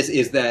turn of this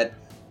is that,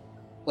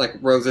 like,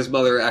 Rose's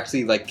mother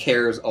actually, like,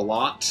 cares a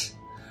lot.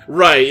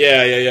 Right,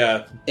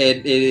 yeah. And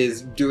it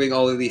is doing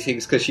all of these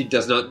things because she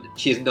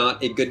is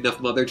not a good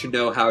enough mother to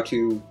know how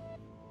to,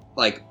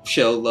 like,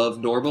 show love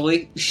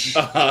normally.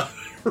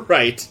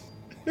 Right.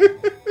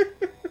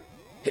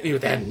 Hit me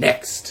with that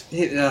next.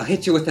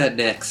 Hit you with that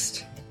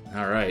next.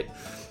 Alright.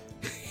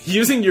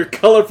 Using your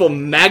colorful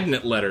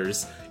magnet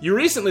letters, you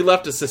recently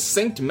left a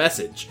succinct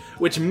message,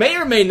 which may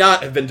or may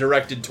not have been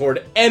directed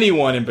toward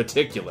anyone in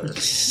particular.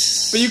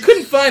 But you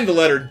couldn't find the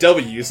letter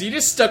W, so you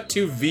just stuck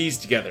two V's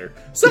together.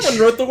 Someone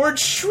wrote the word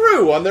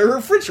shrew on their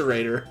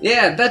refrigerator.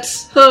 Yeah,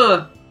 that's...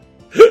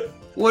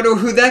 Wonder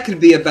who that could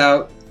be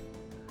about.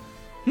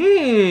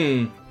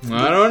 I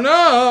don't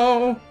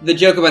know. The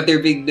joke about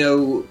there being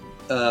no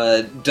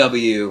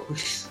W,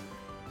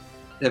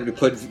 having to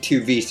put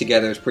two V's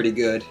together is pretty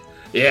good.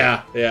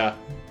 Yeah.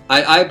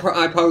 I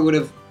probably would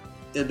have,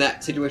 in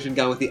that situation,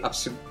 gone with the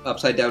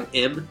upside down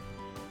M.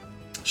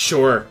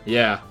 Sure,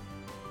 yeah.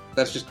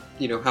 That's just,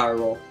 how I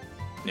roll.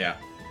 Yeah.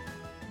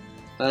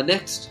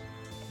 Next.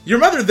 Your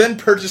mother then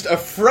purchased a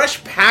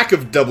fresh pack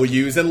of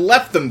W's and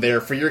left them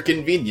there for your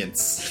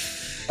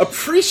convenience.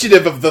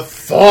 Appreciative of the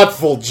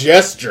thoughtful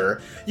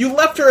gesture, you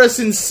left her a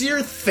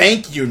sincere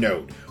thank you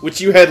note,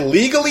 which you had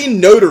legally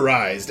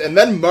notarized and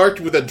then marked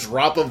with a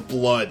drop of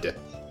blood.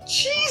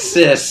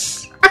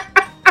 Jesus!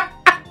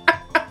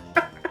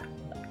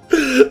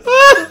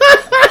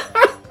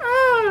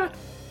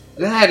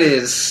 That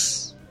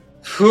is...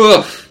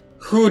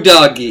 Who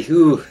doggy,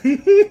 who...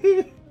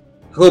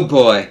 Oh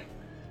boy.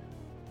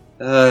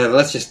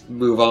 Let's just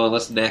move on,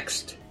 let's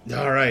next.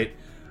 Alright.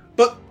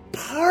 But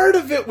part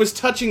of it was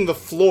touching the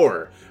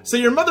floor. So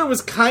your mother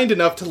was kind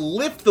enough to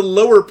lift the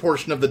lower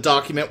portion of the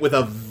document with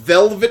a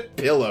velvet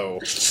pillow.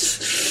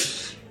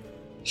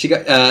 She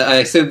got. I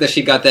assume that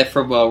she got that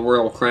from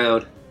Royal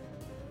Crown.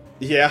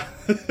 Yeah.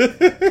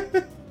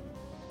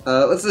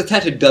 Let's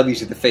attach a W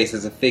to the face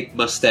as a fake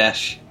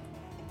mustache.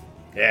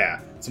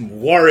 Yeah, some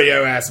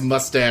Wario-ass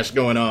mustache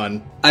going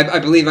on. I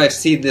believe I've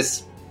seen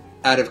this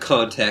out of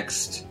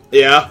context.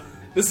 Yeah,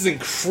 this is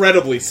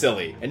incredibly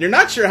silly, and you're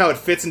not sure how it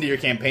fits into your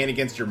campaign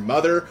against your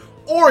mother,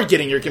 or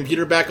getting your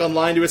computer back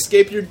online to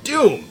escape your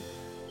doom.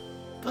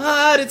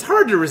 But it's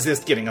hard to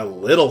resist getting a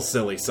little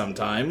silly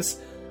sometimes,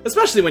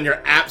 especially when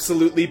you're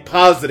absolutely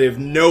positive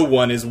no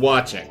one is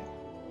watching.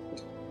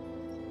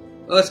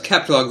 Well, let's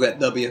catalog that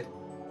W.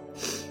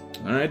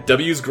 Alright,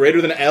 W's greater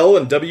than L,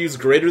 and W's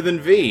greater than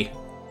V.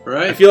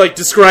 Right. I feel like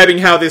describing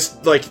how this,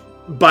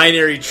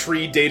 binary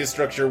tree data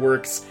structure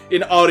works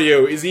in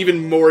audio is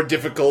even more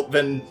difficult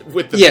than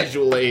with the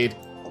visual aid.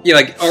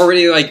 Yeah,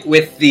 already,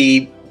 with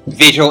the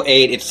visual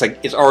aid,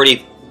 it's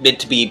already meant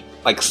to be,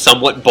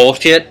 somewhat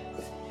bullshit.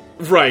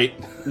 Right.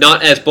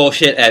 Not as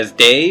bullshit as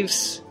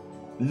Dave's.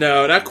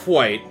 No, not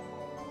quite.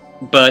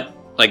 But,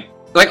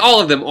 all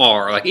of them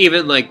are.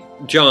 Even,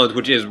 John's,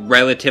 which is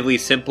relatively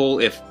simple,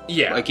 if,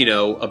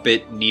 a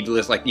bit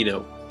needless,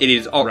 it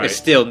is it's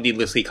still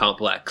needlessly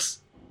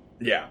complex.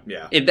 Yeah,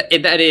 yeah. And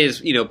that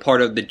is,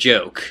 part of the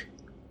joke.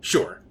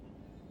 Sure.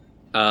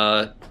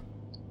 Andrew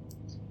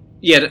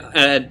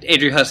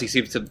Hussey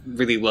seems to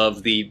really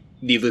love the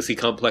needlessly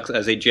complex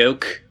as a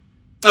joke.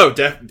 Oh,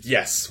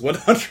 yes,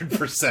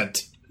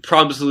 100%.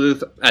 Promise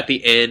Luth at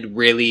the end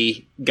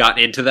really got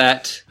into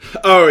that.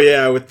 Oh,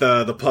 yeah, with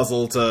the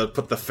puzzle to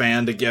put the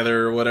fan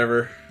together or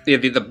whatever. Yeah,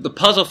 the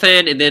puzzle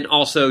fan, and then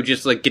also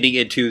just, getting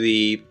into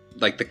the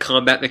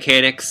combat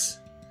mechanics.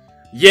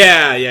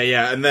 Yeah,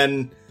 and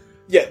then,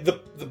 the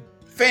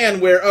fan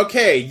where,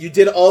 okay, you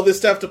did all this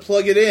stuff to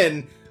plug it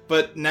in,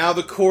 but now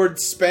the cord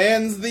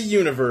spans the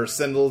universe,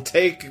 and it'll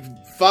take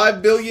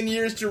 5 billion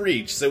years to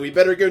reach, so we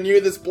better go near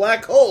this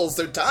black hole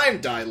so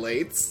time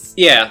dilates.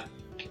 Yeah.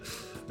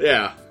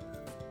 Yeah.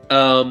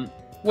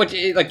 Which,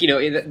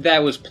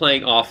 that was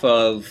playing off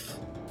of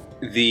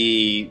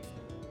the...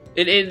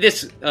 And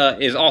this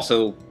is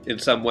also, in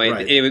some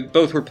way,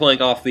 both were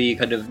playing off the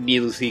kind of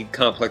needlessly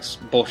complex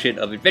bullshit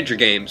of adventure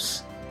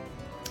games.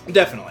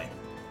 Definitely.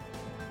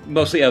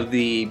 Mostly of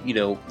the,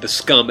 the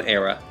Scum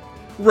era.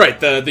 Right,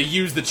 the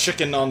use the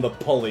chicken on the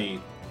pulley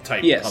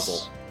type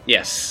puzzle.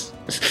 Yes.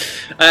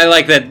 I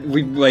like that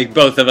we,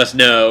 both of us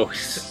know.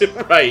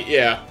 Right,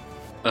 yeah.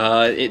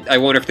 I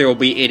wonder if there will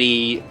be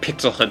any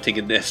pixel hunting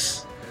in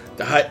this.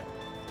 I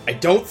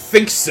don't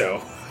think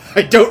so.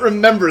 I don't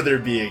remember there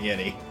being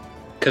any.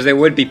 Because there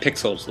would be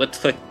pixels.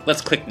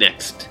 Let's click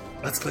next.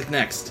 Let's click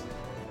next.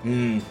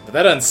 But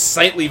that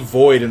unsightly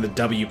void in the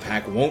W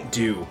pack won't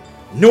do.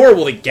 Nor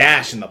will the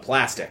gash in the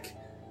plastic.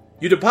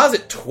 You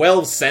deposit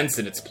 12 cents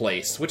in its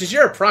place, which is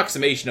your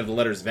approximation of the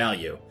letter's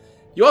value.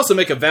 You also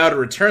make a vow to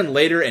return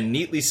later and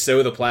neatly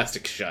sew the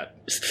plastic shut.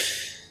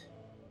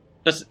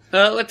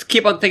 Let's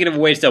keep on thinking of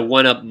ways to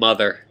one-up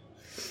Mother.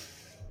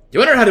 You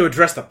wonder how to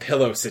address the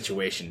pillow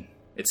situation.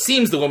 It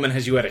seems the woman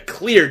has you at a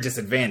clear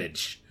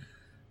disadvantage.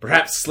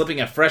 Perhaps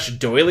slipping a fresh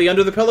doily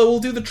under the pillow will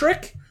do the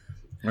trick?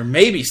 Or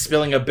maybe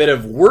spilling a bit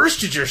of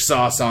Worcestershire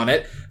sauce on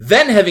it,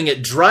 then having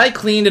it dry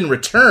cleaned and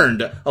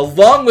returned,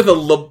 along with a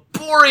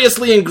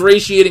laboriously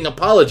ingratiating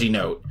apology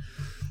note.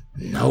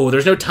 No,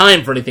 there's no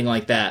time for anything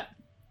like that.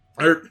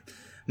 Or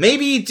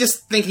maybe,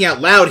 just thinking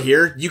out loud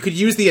here, you could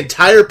use the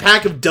entire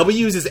pack of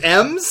W's as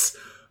M's?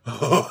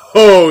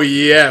 Oh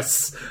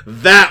yes,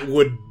 that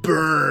would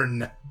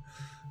burn.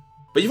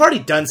 But you've already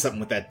done something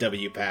with that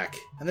W pack,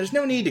 and there's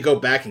no need to go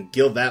back and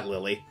gild that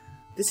lily.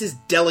 This is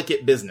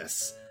delicate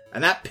business,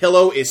 and that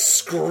pillow is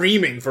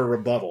screaming for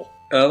rebuttal.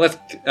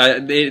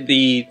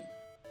 The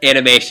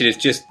animation is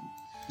just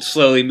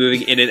slowly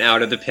moving in and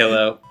out of the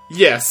pillow.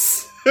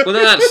 Yes. Well,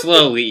 not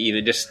slowly,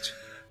 even, just...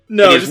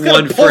 No, just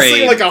kind of pulsing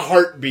frame. Like a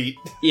heartbeat.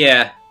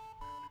 Yeah.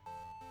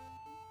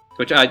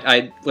 Which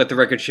I let the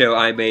record show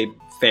I'm a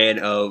fan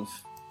of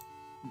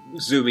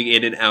zooming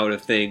in and out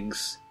of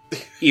things.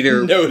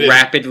 Either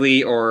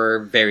rapidly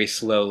or very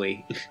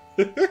slowly.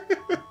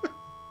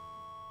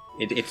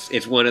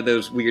 It's one of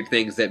those weird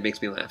things that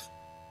makes me laugh.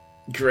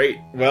 Great.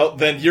 Well,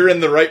 then you're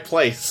in the right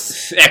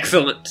place.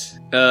 Excellent.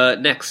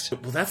 Next.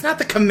 Well, that's not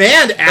the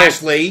command,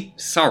 Ashley!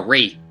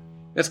 Sorry.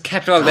 Let's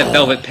catalog that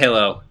velvet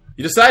pillow.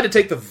 You decide to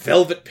take the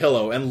velvet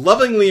pillow and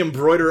lovingly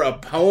embroider a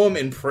poem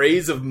in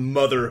praise of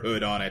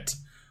motherhood on it.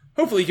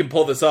 Hopefully you can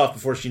pull this off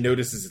before she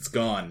notices it's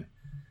gone.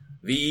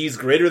 VE's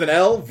greater than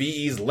L,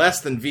 VE's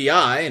less than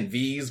VI, and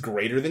VE's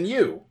greater than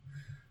U.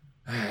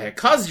 It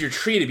causes your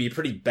tree to be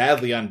pretty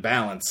badly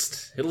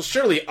unbalanced. It'll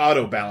surely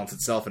auto-balance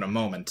itself in a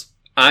moment.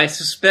 I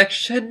suspect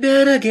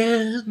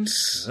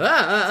shenanigans.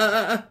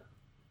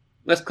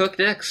 Let's click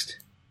next.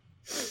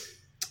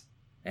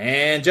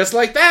 And just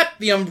like that,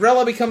 the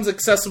umbrella becomes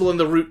accessible in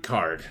the root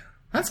card.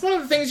 That's one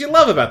of the things you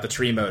love about the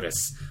tree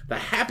modus. The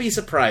happy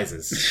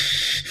surprises.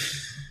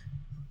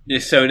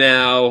 So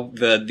now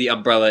the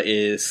umbrella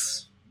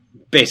is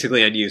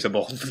basically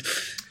unusable.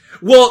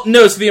 Well,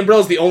 no, so the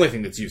umbrella's the only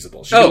thing that's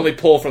usable. She can only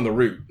pull from the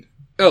root.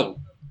 Oh.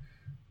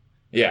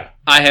 Yeah.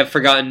 I have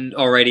forgotten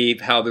already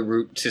how the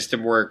root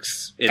system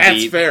works.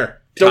 That's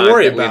fair. Don't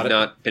worry about it. We've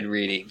not been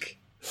reading.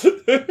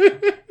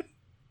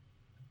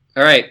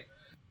 Alright.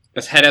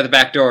 Let's head out the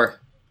back door.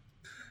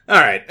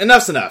 Alright,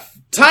 enough's enough.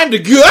 Time to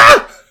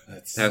go!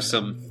 Have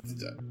some...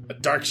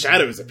 Dark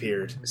shadows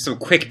appeared. Some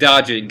quick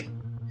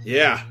dodging.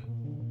 Yeah.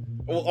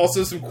 Well,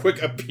 also some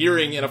quick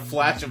appearing in a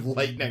flash of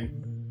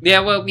lightning. Yeah,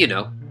 well, you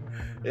know.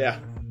 Yeah.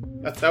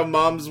 That's how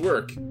moms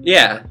work.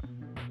 Yeah.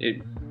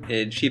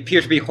 And she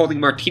appears to be holding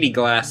martini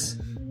glass.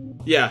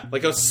 Yeah,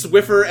 like a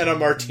Swiffer and a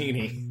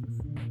martini.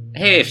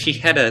 Hey, if she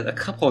had a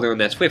cup holder on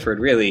that Swiffer,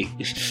 really.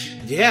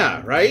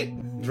 Yeah, right?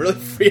 Really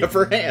free up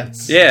her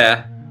hands.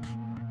 Yeah.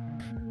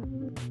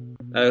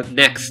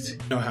 Next.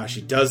 I know how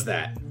she does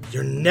that.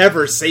 You're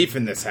never safe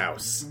in this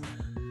house.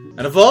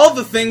 And of all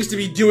the things to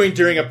be doing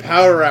during a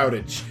power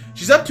outage,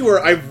 she's up to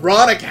her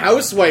ironic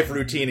housewife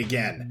routine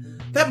again.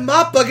 That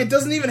mop bucket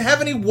doesn't even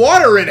have any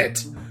water in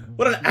it.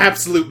 What an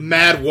absolute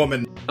mad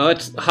woman.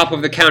 Let's hop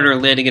over the counter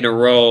and landing in a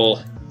roll.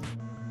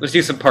 Let's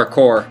do some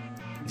parkour.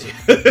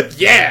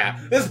 Yeah,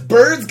 this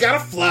bird's gotta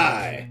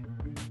fly.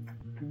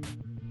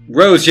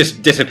 Rose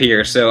just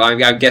disappears, so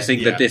I'm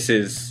guessing that this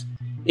is...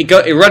 It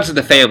runs in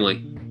the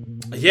family.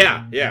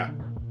 Yeah.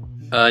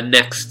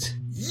 Next.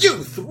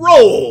 Youth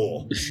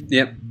roll!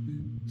 Yep.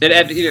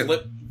 And you know,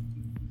 flip.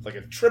 Like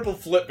a triple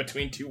flip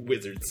between two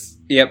wizards.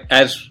 Yep,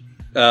 that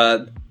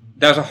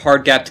was a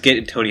hard gap to get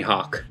in Tony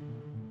Hawk.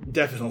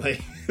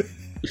 Definitely.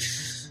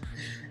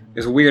 It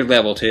was a weird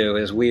level, too.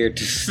 It was weird.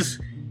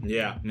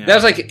 Yeah. That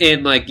was like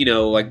in, like, you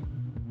know, like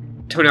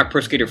Tony Hawk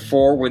Pro Skater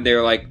 4 when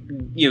they're like,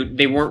 you know,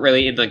 they weren't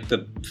really in, like,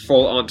 the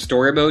full-on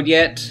story mode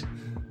yet.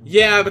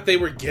 Yeah, but they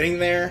were getting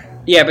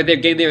there. Yeah, but they're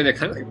getting there and they're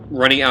kind of, like,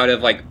 running out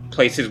of, like,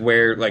 places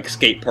where, like,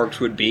 skate parks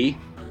would be.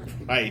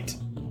 Right.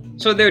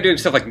 So they were doing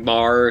stuff like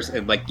Mars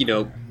and, like, you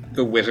know,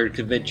 the Wizard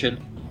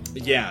Convention.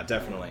 Yeah,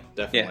 definitely.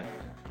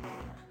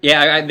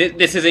 Yeah,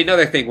 this is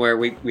another thing where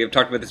we have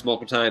talked about this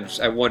multiple times.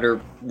 I wonder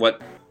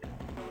what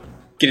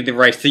getting the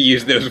rights to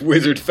use those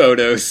wizard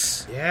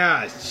photos.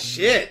 Yeah,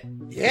 shit.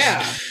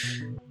 Yeah.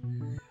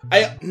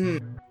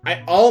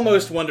 I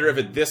almost wonder if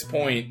at this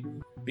point,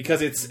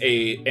 because it's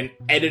an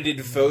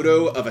edited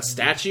photo of a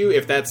statue,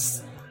 if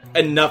that's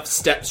enough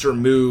steps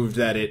removed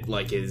that it,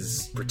 like,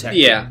 is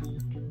protected. Yeah.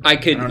 I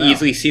could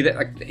easily see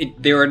that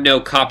there are no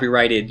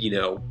copyrighted, you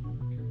know,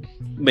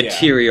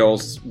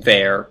 materials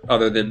there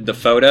other than the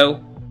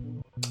photo.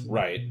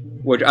 Right.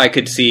 Which I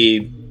could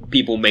see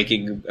people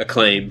making a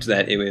claim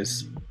that it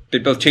was... They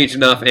both changed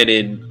enough and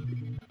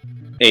in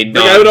a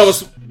non... Like, I would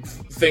almost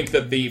think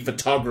that the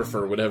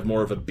photographer would have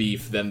more of a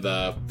beef than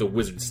the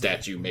wizard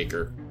statue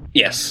maker.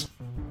 Yes.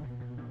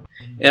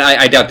 And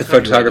I doubt the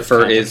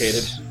photographer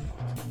is...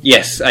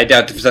 Yes, I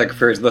doubt the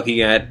photographer is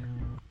looking at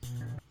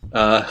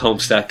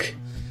Homestuck.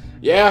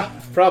 Yeah,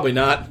 probably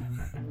not.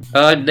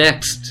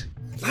 Next.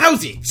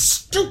 Lousy,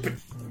 stupid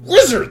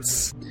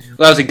wizards!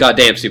 Lousy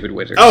goddamn stupid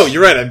wizards. Oh,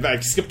 you're right, I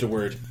skipped a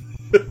word.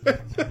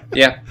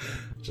 Yeah.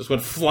 Just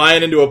went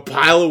flying into a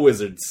pile of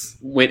wizards.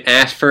 Went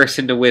ass first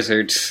into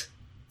wizards.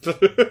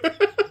 That's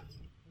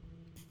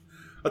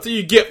what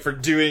you get for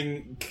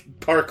doing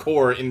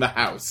parkour in the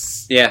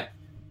house. Yeah.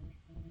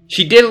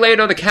 She did land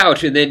on the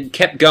couch and then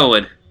kept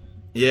going.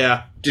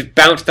 Yeah. Just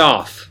bounced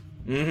off.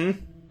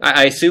 Mm-hmm.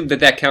 I assume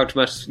that couch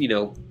must, you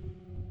know,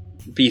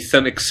 be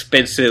some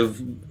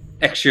expensive,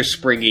 extra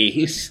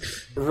springy.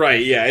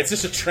 Right, yeah. It's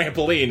just a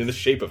trampoline in the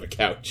shape of a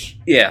couch.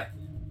 Yeah.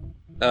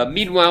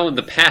 Meanwhile, in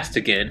the past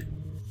again.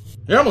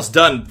 You're almost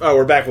done. Oh,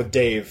 we're back with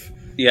Dave.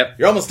 Yep.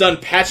 You're almost done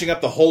patching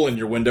up the hole in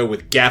your window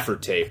with gaffer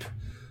tape.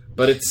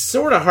 But it's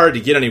sort of hard to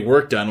get any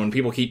work done when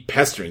people keep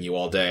pestering you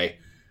all day.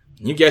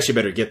 You guess you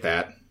better get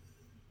that.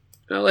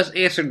 Well, let's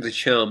answer the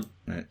chum.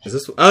 Right. Is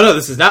this? Oh no,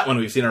 this is not one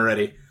we've seen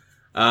already.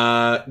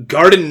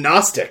 Garden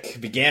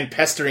Gnostic began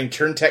pestering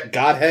Turntech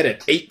Godhead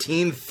at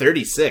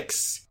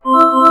 1836.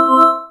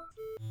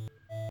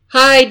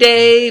 Hi,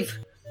 Dave!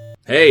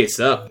 Hey,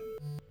 sup?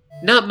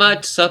 Not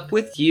much, sup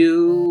with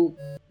you,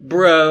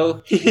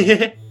 bro.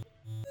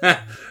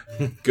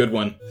 Good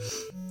one.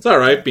 It's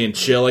alright being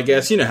chill, I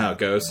guess. You know how it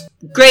goes.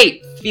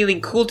 Great!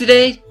 Feeling cool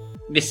today,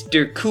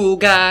 Mr. Cool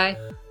Guy?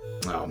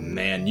 Oh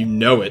man, you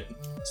know it.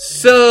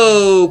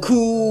 So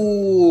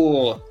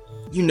cool!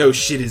 You know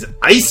shit is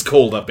ice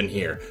cold up in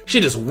here.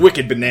 Shit is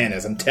wicked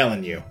bananas, I'm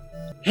telling you.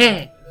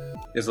 Hey!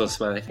 There's a little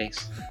smiley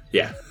face.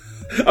 Yeah.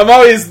 I'm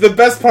always... The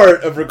best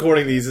part of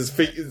recording these is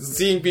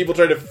seeing people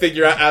try to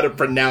figure out how to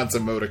pronounce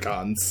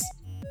emoticons.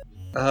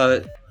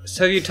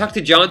 So you talked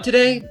to John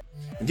today?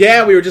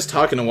 Yeah, we were just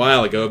talking a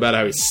while ago about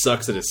how he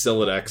sucks at his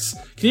Sylladex.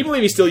 Can you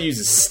believe he still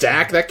uses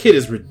Stack? That kid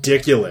is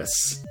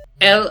ridiculous.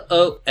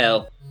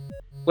 LOL.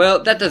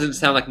 Well, that doesn't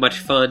sound like much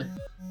fun.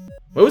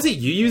 What was it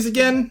you use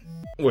again?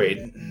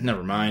 Wait,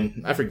 never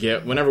mind. I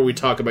forget. Whenever we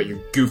talk about your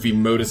goofy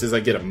moduses,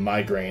 I get a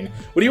migraine.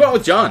 What do you want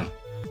with John?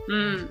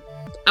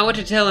 I want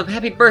to tell him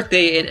happy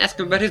birthday and ask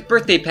him about his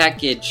birthday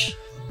package.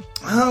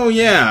 Oh,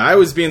 yeah, I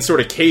was being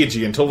sort of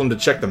cagey and told him to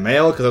check the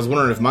mail because I was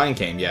wondering if mine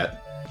came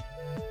yet.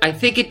 I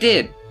think it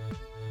did.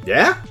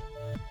 Yeah?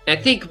 I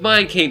think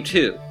mine came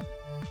too.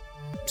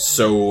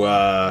 So,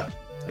 I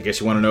guess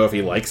you want to know if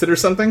he likes it or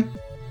something?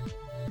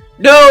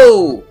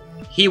 No!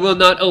 He will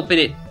not open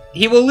it.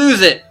 He will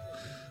lose it.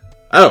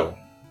 Oh.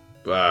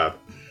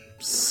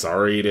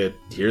 Sorry to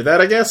hear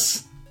that, I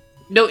guess?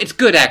 No, it's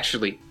good,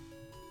 actually.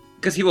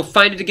 Because he will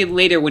find it again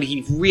later when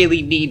he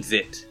really needs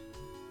it.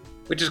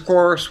 Which is, of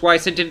course, why I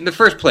sent it in the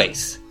first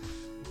place.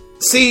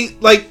 See,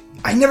 like,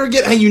 I never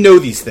get how you know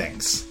these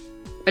things.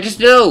 I just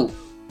know.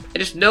 I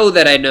just know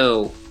that I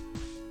know.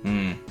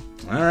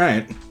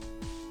 Alright.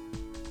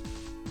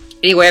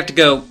 Anyway, I have to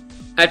go.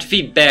 I have to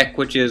feed Beck,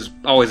 which is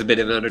always a bit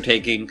of an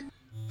undertaking.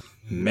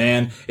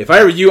 Man, if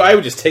I were you, I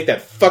would just take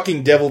that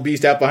fucking devil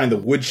beast out behind the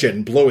woodshed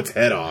and blow its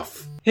head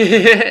off.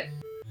 I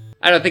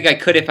don't think I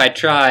could if I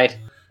tried.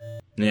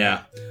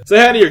 Yeah. Say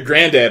hi to your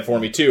granddad for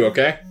me, too,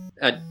 okay?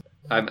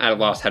 I'm at a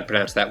loss how to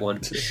pronounce that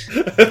one.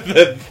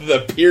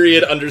 the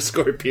period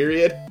underscore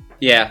period?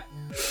 Yeah.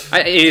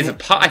 I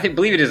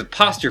believe it is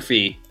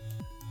apostrophe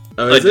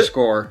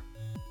underscore.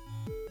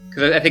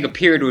 Because I think a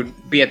period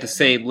would be at the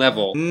same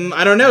level.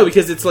 I don't know,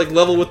 because it's like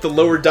level with the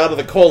lower dot of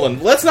the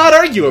colon. Let's not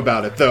argue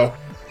about it, though.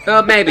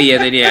 Maybe,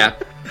 and then yeah.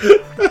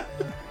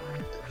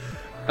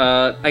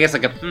 I guess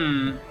like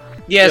a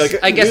Yes,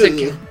 I guess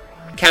the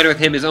counter with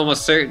him is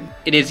almost certain.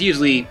 It is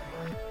usually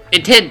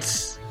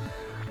intense.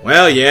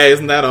 Well, yeah,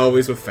 isn't that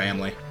always with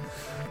family?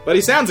 But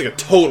he sounds like a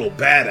total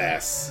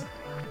badass.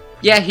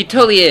 Yeah, he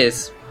totally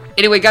is.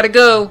 Anyway, gotta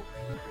go.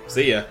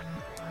 See ya.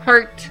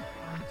 Heart.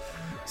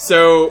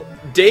 So,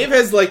 Dave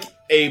has like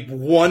a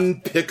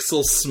 1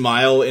 pixel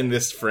smile in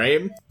this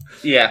frame.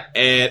 Yeah.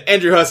 And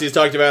Andrew Hussey has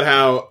talked about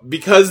how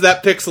because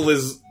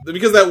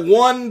that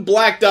one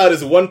black dot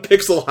is 1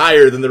 pixel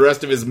higher than the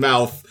rest of his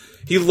mouth,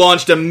 he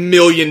launched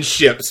 1,000,000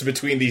 ships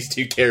between these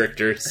two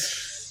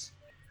characters.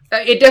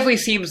 It definitely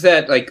seems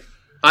that, like,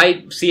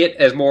 I see it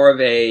as more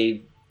of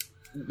a,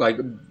 like,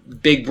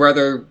 big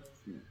brother,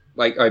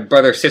 like, a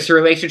brother-sister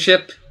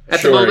relationship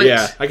at the moment.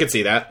 Yeah, I can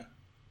see that.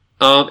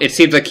 It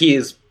seems like he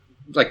is,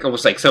 like,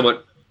 almost, like,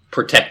 somewhat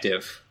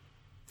protective.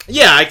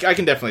 Yeah, I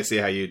can definitely see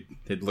how you'd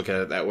look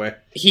at it that way.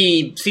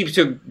 He seems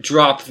to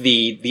drop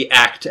the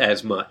act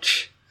as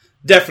much.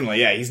 Definitely,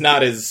 yeah. He's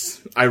not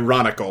as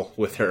ironical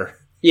with her.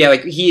 Yeah,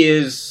 like, he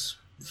is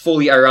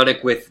fully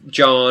ironic with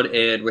John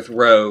and with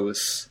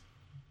Rose.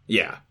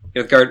 Yeah.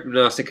 With Guard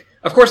Gnostic.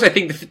 Of course, I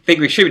think the thing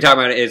we should be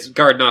talking about is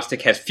Guard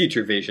Gnostic has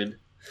future vision.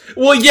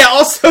 Well, yeah,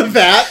 also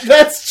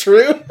that's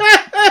true.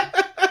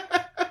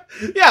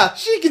 Yeah,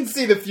 she can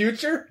see the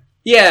future.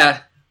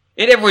 Yeah,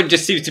 and everyone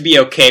just seems to be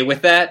okay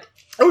with that.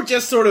 Or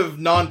just sort of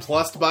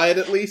nonplussed by it,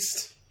 at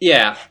least.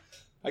 Yeah.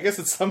 I guess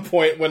at some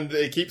point when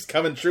it keeps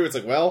coming true, it's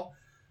like, well,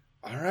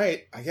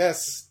 alright, I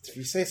guess, if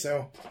you say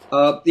so.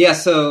 Yeah,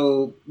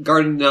 so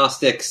Guardian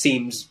Gnostic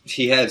seems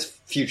she has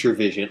future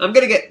vision.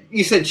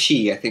 You said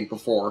she, I think,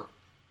 before.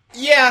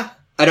 Yeah.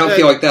 I don't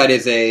feel like that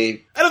is I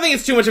don't think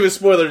it's too much of a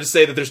spoiler to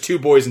say that there's 2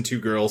 boys and 2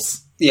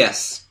 girls.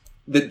 Yes.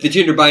 The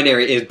gender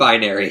binary is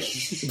binary.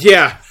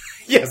 Yeah.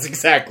 Yes,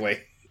 exactly.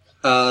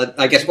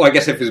 I guess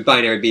if it was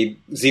binary, it'd be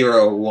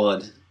 0 or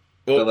 1.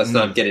 But let's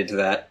not get into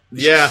that.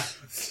 Yeah.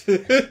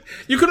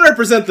 You can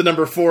represent the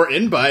number 4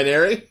 in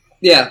binary.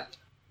 Yeah.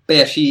 But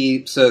yeah,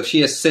 she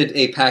has sent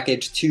a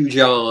package to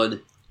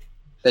John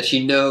that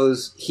she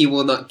knows he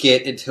will not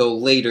get until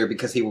later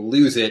because he will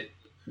lose it,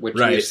 which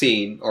we've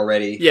seen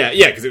already. Yeah,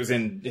 because it was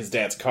in his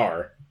dad's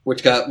car.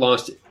 Which got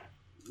launched,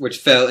 which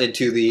fell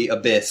into the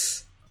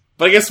abyss.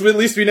 But I guess at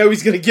least we know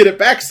he's going to get it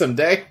back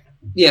someday.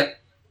 Yeah.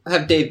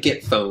 Have Dave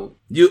get phone.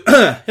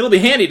 It'll be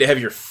handy to have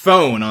your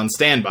phone on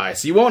standby,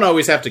 so you won't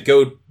always have to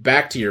go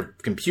back to your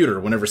computer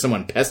whenever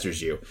someone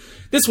pesters you.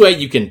 This way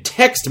you can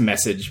text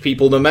message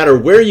people no matter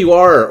where you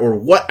are or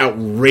what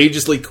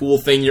outrageously cool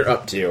thing you're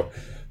up to.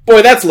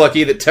 Boy, that's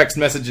lucky that text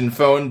message and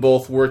phone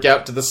both work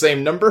out to the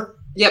same number.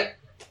 Yep.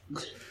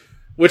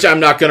 Which I'm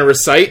not going to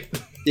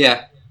recite.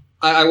 Yeah.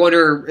 I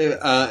wonder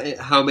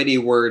how many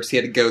words he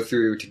had to go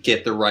through to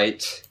get the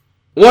right...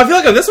 Well, I feel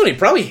like on this one he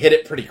probably hit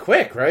it pretty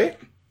quick, right?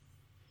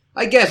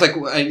 I guess, like,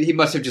 he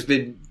must have just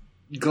been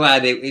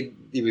glad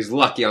he was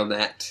lucky on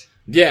that.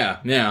 Yeah.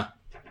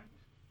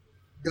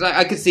 Because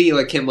I could see,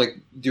 like, him, like,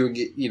 doing,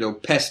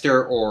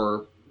 pester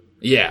or...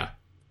 Yeah.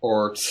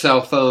 Or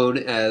cell phone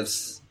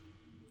as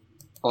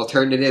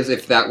alternatives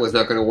if that was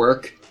not going to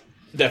work.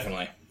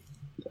 Definitely.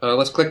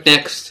 Let's click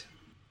next.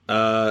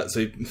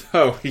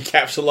 He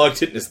capture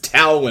logged it and his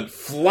towel went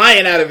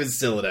flying out of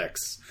his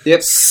Silodex.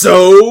 Yep.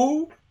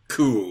 So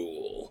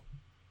cool.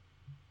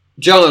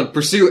 John,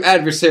 pursue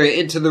adversary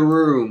into that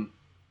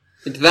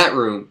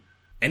room.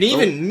 And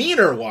even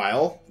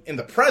meanwhile, in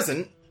the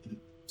present,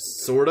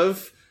 sort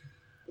of,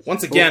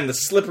 once again, the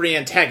slippery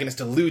antagonist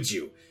eludes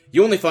you.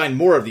 You only find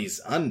more of these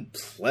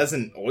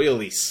unpleasant,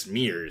 oily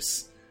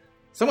smears.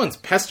 Someone's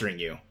pestering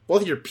you.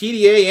 Both your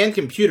PDA and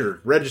computer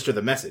register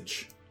the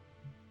message.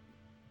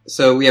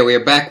 So, yeah, we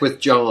are back with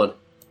John.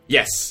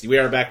 Yes, we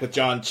are back with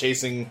John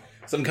chasing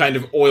some kind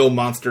of oil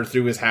monster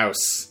through his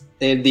house.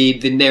 And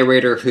the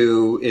narrator,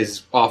 who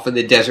is off in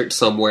the desert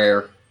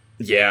somewhere,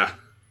 Yeah.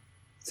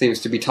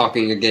 seems to be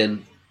talking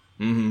again.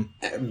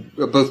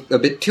 Mm-hmm. Both a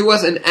bit to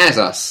us and as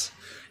us.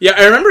 Yeah,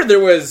 I remember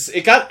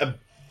it got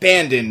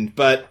abandoned,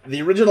 but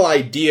the original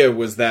idea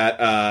was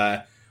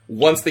that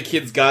once the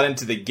kids got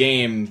into the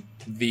game,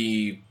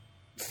 the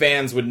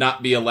fans would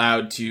not be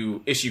allowed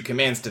to issue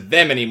commands to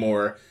them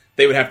anymore.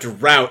 They would have to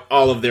route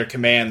all of their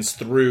commands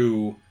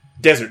through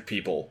desert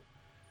people.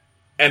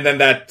 And then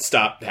that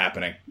stopped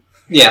happening.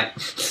 Yeah.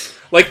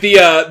 Like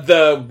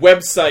the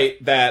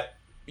website that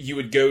you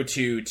would go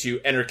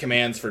to enter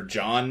commands for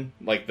John,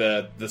 like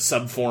the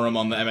sub-forum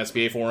on the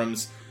MSBA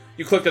forums,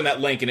 you clicked on that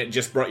link and it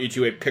just brought you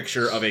to a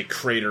picture of a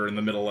crater in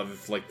the middle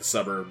of, like, the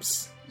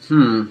suburbs.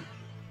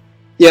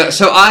 Yeah,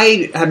 so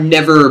I have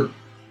never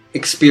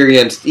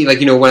experienced, like,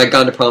 when I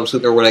got into Problem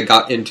Sleuth or when I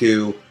got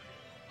into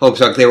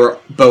Homestuck, they were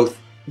both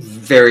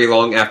very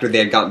long after they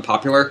had gotten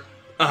popular.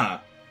 Uh-huh.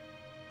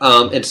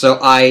 And so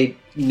I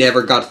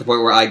never got to the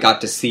point where I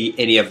got to see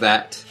any of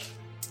that.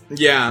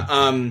 Yeah,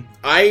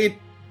 I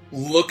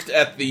looked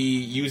at the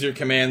user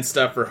command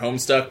stuff for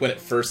Homestuck when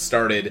it first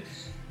started,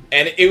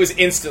 and it was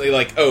instantly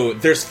like, oh,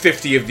 there's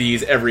 50 of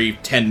these every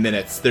 10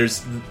 minutes.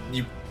 There's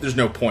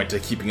no point to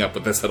keeping up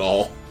with this at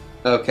all.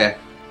 Okay.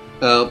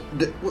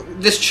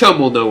 This chum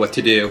will know what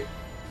to do.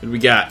 What do we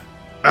got?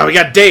 Oh, we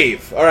got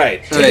Dave. All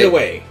right, take it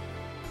away.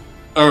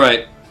 All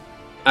right.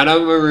 I'm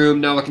out of my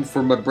room, now looking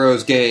for my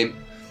bro's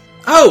game.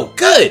 Oh,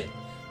 good!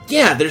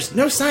 Yeah, there's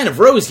no sign of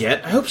Rose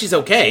yet. I hope she's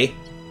okay.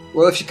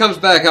 Well, if she comes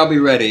back, I'll be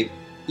ready.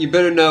 You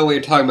better know what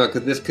you're talking about,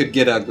 because this could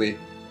get ugly.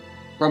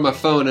 Brought my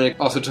phone, and I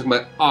also took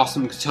my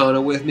awesome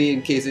katana with me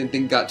in case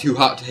anything got too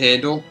hot to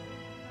handle.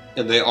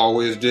 And they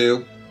always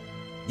do.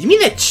 You mean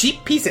that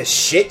cheap piece of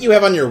shit you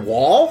have on your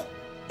wall?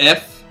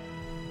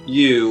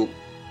 F-U.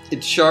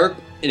 It's sharp,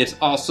 and it's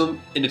awesome,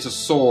 and it's a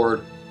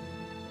sword.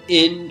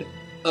 End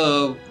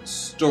of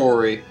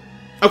story.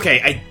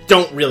 Okay, I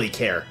don't really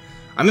care.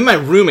 I'm in my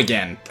room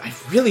again. I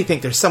really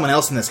think there's someone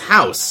else in this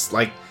house.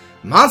 Like,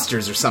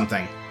 monsters or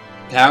something.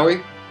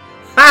 Howie?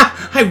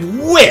 Ha! I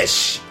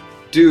wish!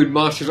 Dude,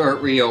 monsters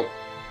aren't real.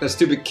 That's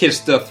stupid kid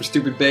stuff for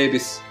stupid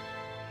babies.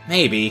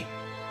 Maybe.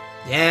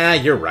 Yeah,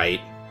 you're right.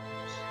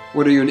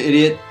 What are you, an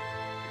idiot?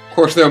 Of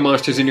course there are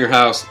monsters in your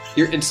house.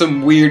 You're in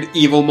some weird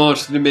evil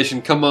monster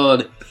mission, come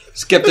on.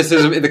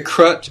 Skepticism in the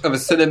crutch of a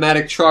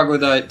cinematic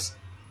troglodyte.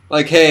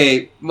 Like,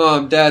 hey,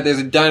 Mom, Dad, there's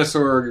a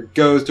dinosaur or a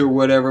ghost or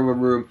whatever in my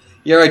room.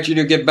 Yeah, right,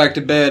 Junior, get back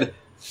to bed.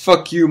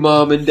 Fuck you,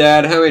 Mom and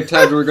Dad. How many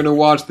times are we gonna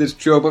watch this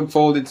trope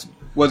unfold? It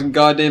wasn't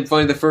goddamn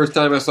funny the first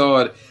time I saw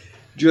it.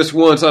 Just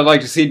once, I'd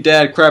like to see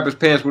Dad crap his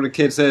pants when a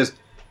kid says,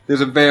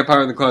 there's a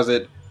vampire in the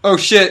closet. Oh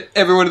shit,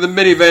 everyone in the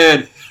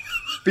minivan.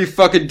 Be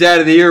fucking Dad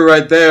of the Year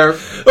right there.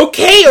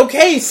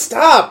 Okay,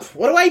 stop!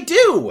 What do I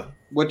do?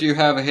 What do you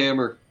have, a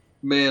hammer?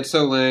 Man,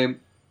 so lame.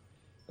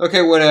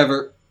 Okay,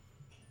 whatever.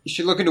 You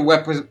should look into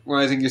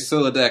weaponizing your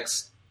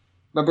Sylladex.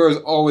 My bro's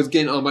always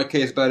getting on my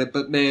case about it,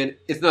 but man,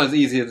 it's not as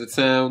easy as it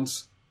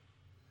sounds.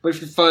 But if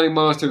you're finding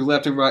monsters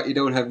left and right, you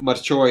don't have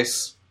much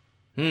choice.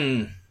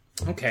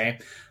 Okay.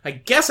 I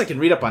guess I can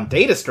read up on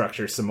data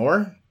structures some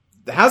more.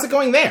 How's it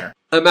going there?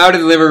 I'm out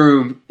in the living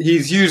room.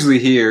 He's usually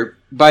here,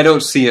 but I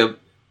don't see him.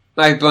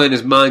 I'm playing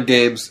his mind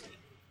games.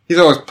 He's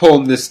always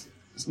pulling this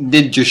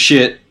ninja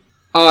shit.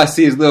 All I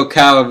see is little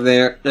Cal over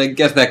there, and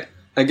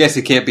I guess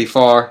he can't be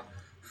far.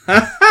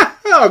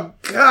 Oh,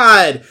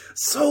 God!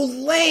 So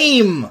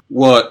lame!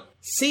 What?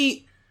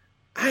 See,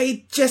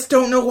 I just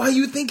don't know why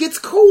you think it's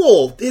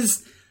cool.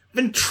 His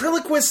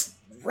ventriloquist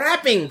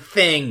rapping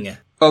thing.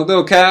 Oh,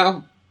 little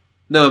Cal?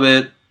 No,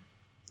 man.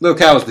 Little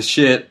Cal's the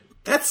shit.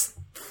 That's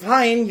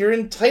fine. You're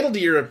entitled to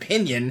your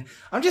opinion.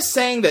 I'm just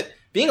saying that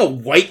being a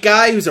white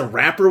guy who's a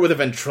rapper with a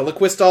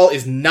ventriloquist doll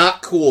is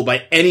not cool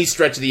by any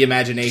stretch of the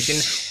imagination,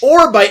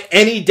 or by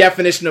any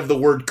definition of the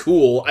word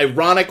cool,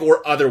 ironic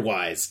or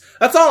otherwise.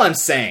 That's all I'm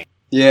saying.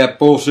 Yeah,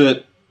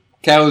 bullshit.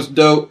 Cal is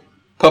dope.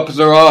 Puppets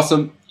are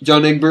awesome.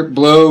 John Egbert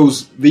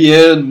blows. The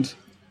end.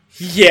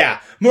 Yeah,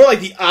 more like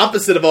the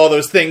opposite of all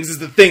those things is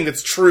the thing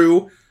that's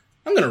true.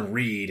 I'm gonna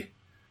read.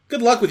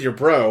 Good luck with your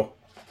bro.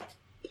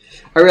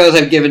 I realize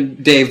I've given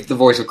Dave the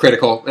voice of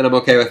Critical, and I'm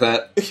okay with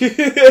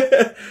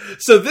that.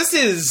 So this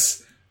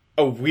is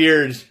a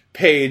weird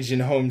page in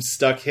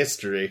Homestuck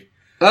history.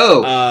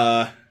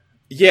 Oh.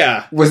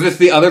 Yeah. Was this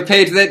the other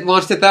page that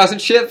launched 1,000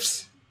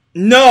 ships?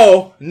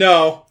 No.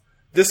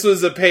 This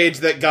was a page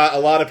that got a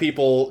lot of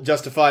people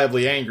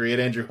justifiably angry at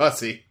Andrew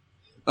Hussey.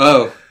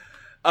 Oh.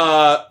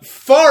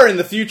 Far in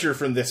the future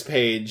from this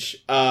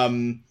page,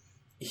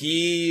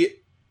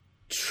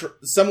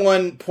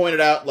 someone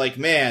pointed out, like,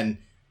 man,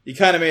 you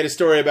kind of made a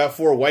story about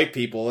 4 white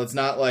people. It's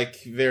not,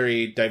 like,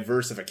 very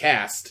diverse of a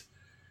cast.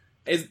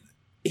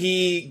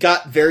 He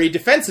got very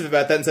defensive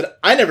about that and said,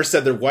 I never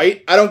said they're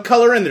white. I don't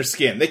color in their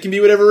skin. They can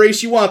be whatever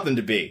race you want them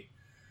to be.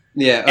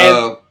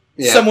 Yeah,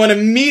 yeah. Someone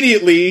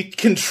immediately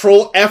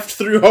Control-F'd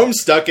through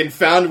Homestuck and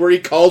found where he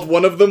called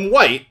one of them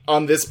white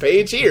on this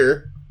page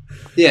here.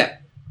 Yeah.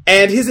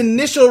 And his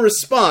initial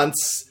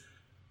response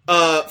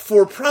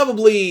for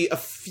probably a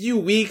few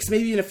weeks,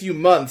 maybe even a few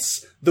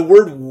months, the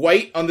word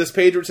white on this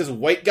page where it says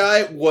white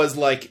guy was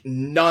like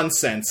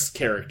nonsense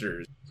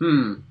characters.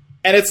 And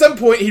at some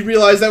point he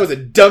realized that was a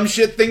dumb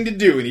shit thing to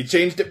do and he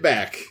changed it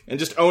back and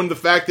just owned the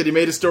fact that he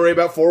made a story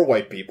about 4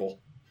 white people.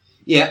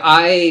 Yeah,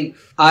 I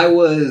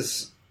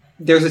was...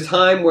 There was a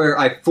time where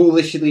I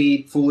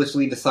foolishly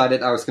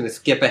decided I was going to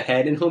skip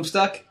ahead in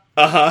Homestuck.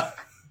 Uh-huh.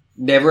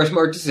 Never a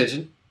smart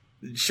decision.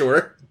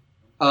 Sure.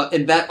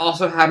 And that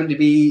also happened to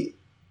be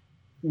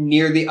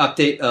near the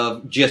update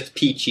of Just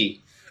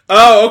Peachy.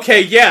 Oh,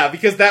 okay, yeah,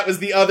 because that was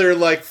the other,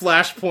 like,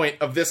 flashpoint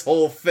of this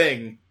whole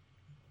thing.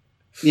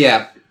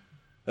 Yeah.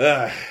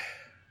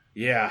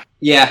 Yeah.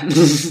 Yeah.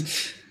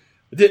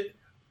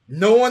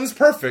 No one's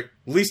perfect,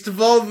 least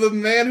of all the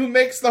man who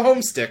makes the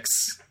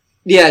homesticks.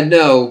 Yeah,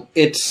 no,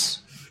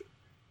 it's...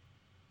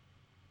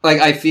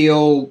 Like, I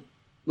feel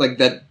like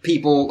that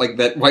people, like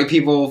that white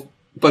people,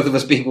 both of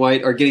us being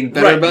white, are getting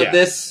better about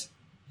this.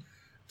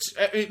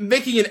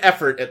 Making an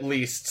effort, at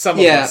least. Some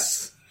of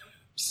us.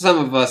 Some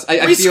of us.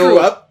 I we feel, screw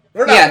up.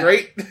 We're not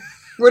great.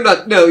 We're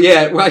not, no,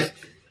 yeah, right.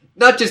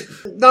 Not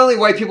only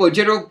white people in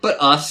general, but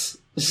us.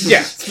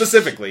 Yeah,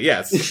 specifically,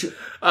 yes.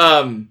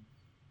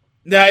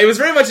 Now, it was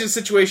very much a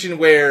situation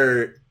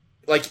where,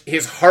 like,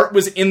 his heart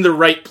was in the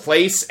right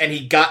place, and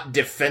he got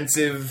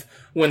defensive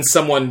when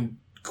someone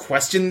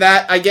questioned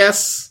that, I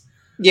guess.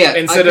 Yeah.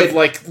 Instead of,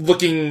 like,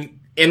 looking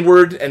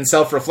inward and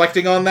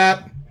self-reflecting on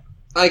that.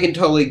 I can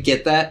totally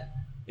get that.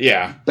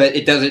 Yeah. But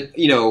it doesn't,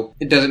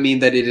 it doesn't mean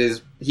that he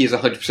is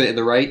 100% in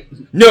the right.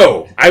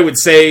 No, I would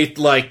say,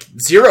 like,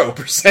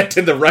 0%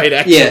 in the right,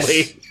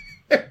 actually.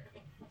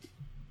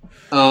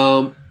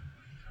 Yes.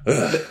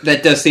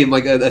 That does seem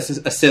like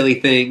a silly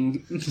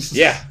thing.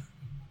 Yeah.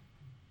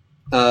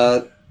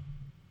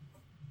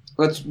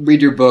 Let's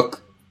read your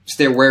book.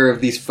 Stay aware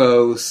of these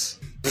foes.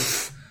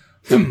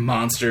 The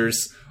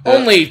monsters.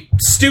 Only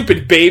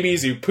stupid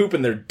babies who poop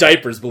in their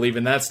diapers believe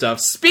in that stuff.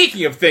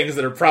 Speaking of things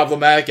that are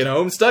problematic and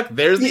Homestuck,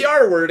 there's the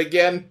R word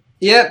again.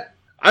 Yep.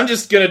 I'm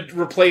just gonna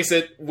replace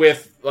it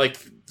with, like,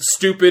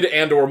 stupid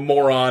and or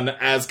moron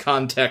as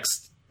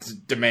context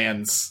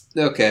demands.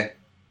 Okay.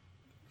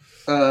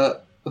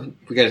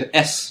 We got an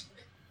S.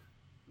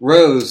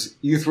 Rose,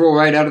 you throw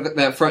right out of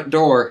that front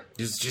door.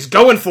 She's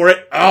going for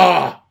it.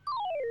 Ah!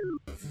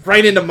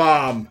 Right into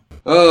Mom.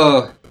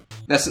 Oh,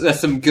 that's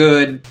some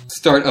good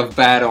start of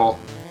battle.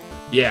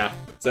 Yeah.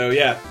 So,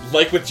 yeah,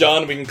 like with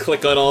John, we can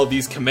click on all of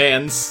these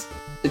commands.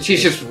 And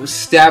she's just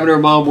stabbing her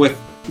mom with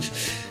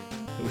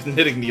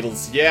knitting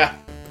needles, yeah.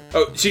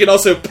 Oh, she can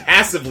also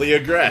passively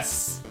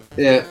aggress.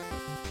 Yeah.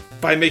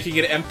 By making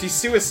an empty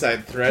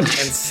suicide threat and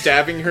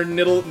stabbing her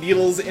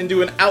needles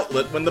into an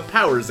outlet when the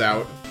power's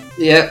out.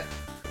 Yep.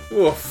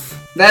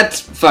 Oof.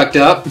 That's fucked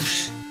up.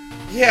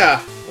 Yeah.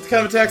 What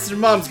kind of attacks has her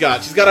mom's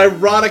got? She's got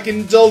ironic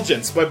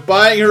indulgence by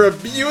buying her a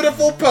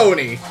beautiful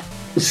pony.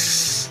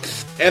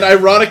 And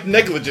ironic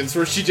negligence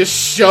where she just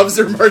shoves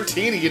her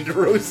martini into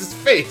Rose's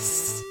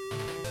face.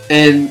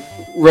 And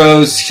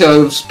Rose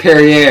shoves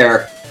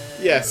Perrier.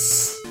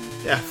 Yes.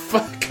 Yeah,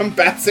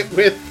 combats it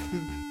with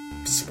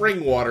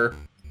spring water.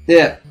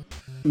 Yeah.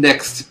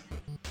 Next.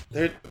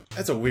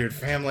 That's a weird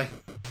family.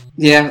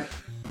 Yeah.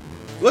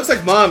 Looks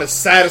like Mom has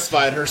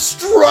satisfied her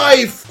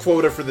strife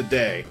quota for the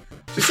day.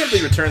 She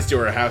simply returns to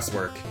her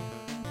housework.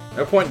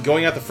 No point in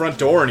going out the front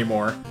door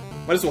anymore.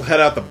 Might as well head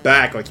out the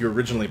back like you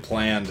originally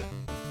planned.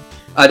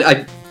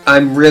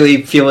 I'm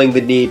really feeling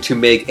the need to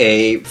make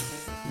a,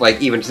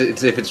 like, even if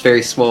it's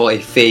very small, a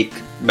fake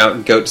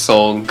Mountain Goat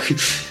song.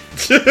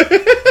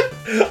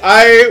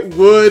 I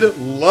would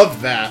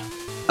love that.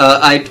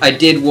 I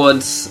did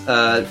once,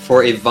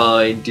 for a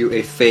Vine, do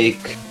a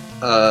fake,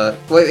 well,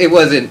 it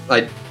wasn't,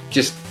 I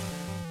just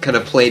kind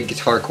of played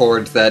guitar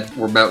chords that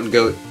were Mountain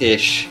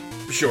Goat-ish.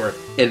 Sure.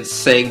 And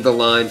sang the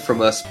line from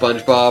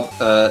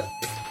SpongeBob,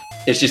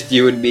 it's just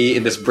you and me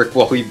in this brick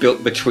wall we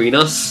built between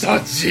us. Oh,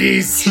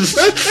 jeez.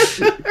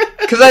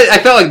 Because I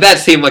felt like that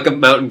seemed like a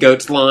Mountain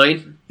Goats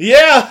line.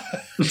 Yeah,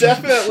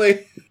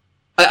 definitely.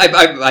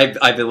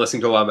 I've been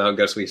listening to a lot of Mountain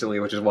Goats recently,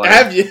 which is why.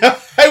 Have you?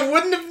 I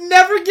wouldn't have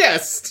never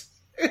guessed.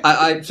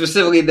 I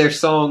specifically their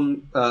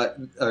song,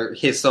 or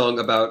his song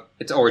about,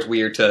 it's always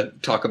weird to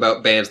talk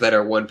about bands that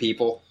are one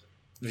people.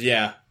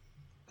 Yeah.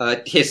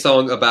 His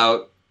song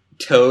about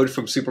Toad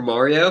from Super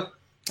Mario.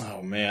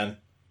 Oh, man.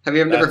 Have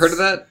you ever never heard of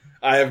that?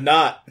 I have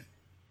not.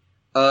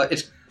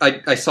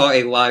 I saw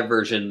a live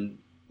version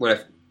when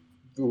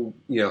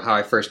how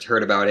I first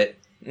heard about it,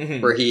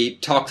 where he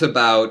talks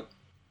about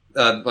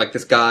like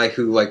this guy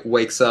who like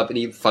wakes up and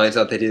he finds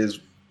out that his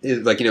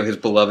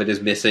beloved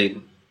is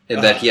missing,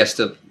 and that he has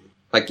to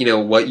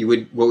what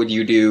would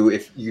you do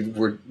if you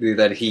were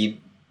that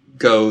he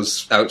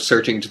goes out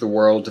searching to the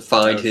world to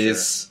find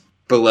his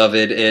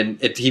beloved,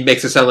 and he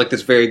makes it sound like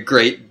this very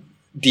great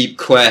deep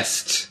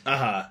quest.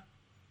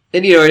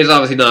 And, it is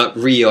obviously not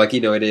real,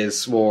 it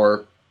is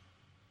more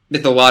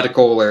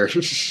mythological or...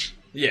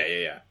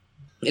 Yeah.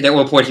 And at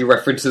one point he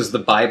references the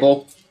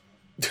Bible.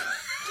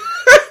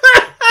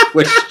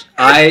 Which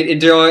I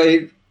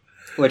enjoy,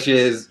 which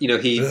is,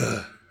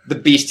 the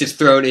beast is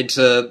thrown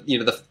into,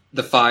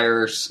 the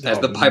fires, as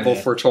Oh, the Bible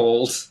man.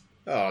 foretold.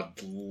 Oh,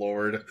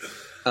 Lord.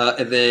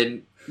 And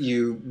then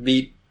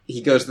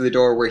he goes to the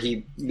door where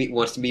he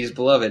wants to meet his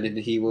beloved, and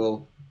he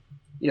will,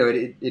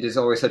 it is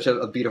always such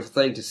a beautiful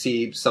thing to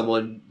see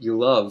someone you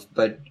love,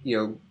 but,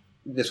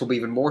 this will be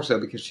even more so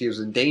because she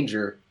was in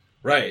danger.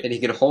 Right. And he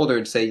can hold her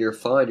and say, "You're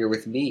fine, you're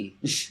with me."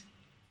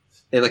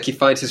 And, he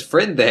finds his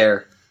friend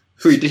there,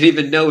 who he didn't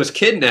even know was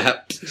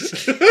kidnapped.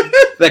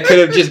 That could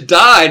have just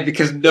died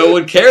because no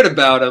one cared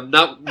about him,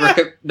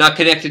 not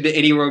connected to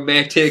any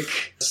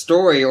romantic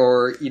story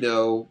or,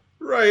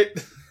 Right.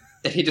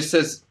 And he just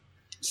says,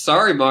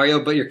 "Sorry, Mario,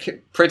 but your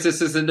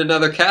princess is in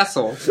another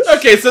castle."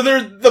 Okay, so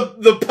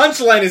the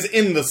punchline is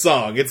in the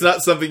song. It's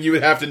not something you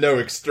would have to know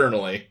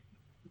externally.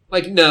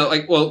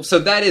 So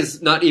that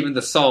is not even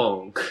the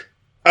song.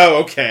 Oh,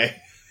 okay.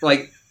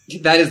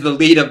 That is the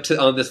lead up to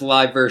on this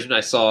live version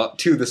I saw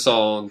to the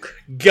song.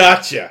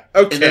 Gotcha.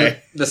 And then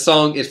Okay. the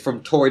song is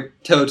from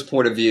Toad's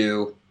point of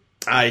view,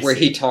 where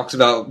he talks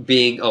about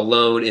being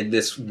alone in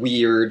this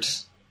weird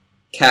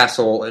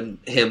castle and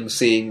him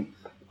seeing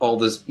all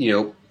this,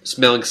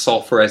 smelling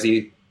sulfur as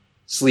he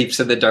sleeps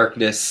in the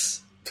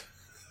darkness.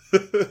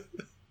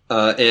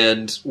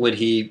 And when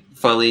he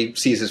finally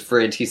sees his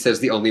friend, he says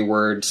the only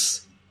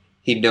words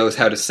he knows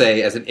how to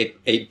say as an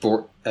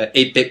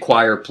 8-bit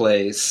choir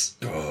plays.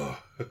 Oh,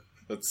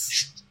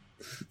 it's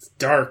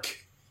dark.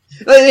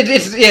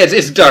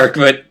 It's dark,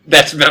 but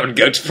that's Mountain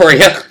Goats for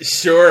you.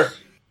 Sure.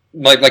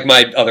 Like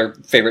my other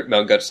favorite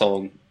Mountain Goat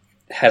song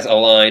has a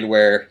line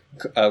where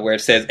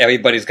it says,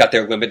 "Everybody's got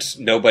their limits,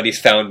 nobody's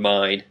found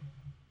mine."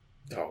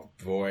 Oh,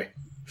 boy.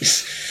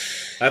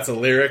 That's a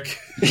lyric.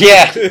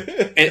 Yeah,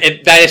 and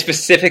that is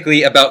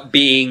specifically about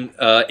being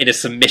in a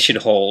submission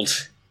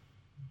hold.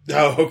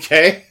 Oh,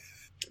 okay.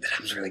 That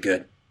was really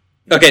good.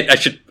 Okay, I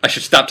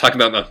should stop talking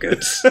about Mountain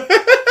Goats.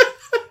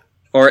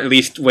 Or at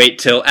least wait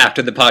till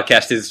after the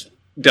podcast is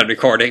done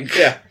recording.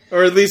 Yeah.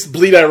 Or at least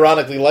bleed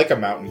ironically like a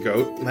mountain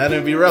goat. Then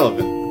it'd be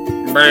relevant.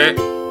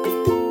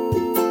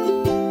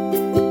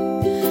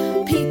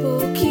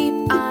 People keep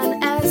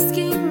on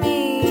asking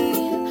me,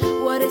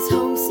 what is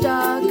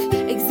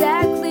Homestuck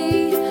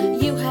exactly?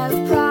 You have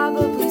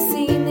probably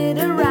seen it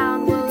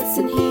around. Well,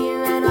 listen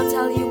here and I'll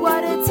tell you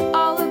what it's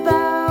all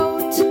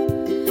about.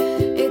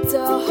 It's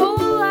a whole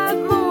lot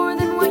more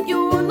than what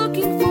you're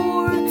looking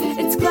for.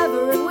 It's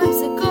clever and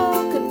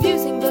whimsical,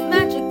 confusing but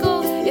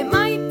magical. It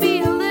might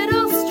be a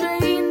little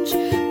strange,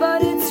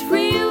 but it's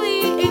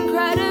really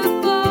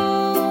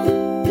incredible.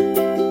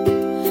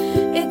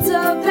 It's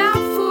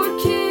about 4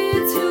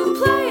 kids who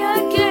play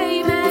a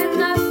game and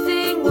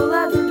nothing will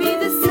ever be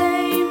the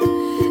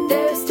same.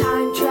 There's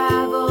time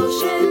travel,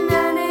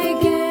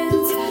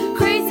 shenanigans,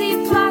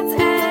 crazy plots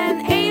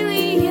and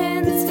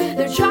aliens.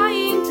 They're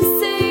trying to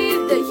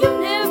save the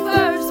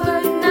universe,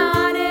 but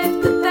not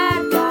if the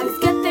bad guys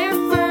get there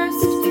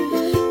first.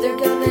 They're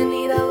gonna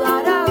need a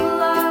lot of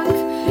luck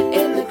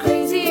in the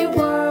crazy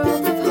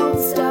world of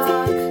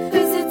Homestuck.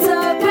 'Cause it's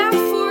about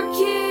 4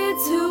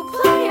 kids who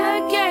play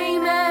a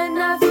game and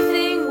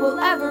nothing will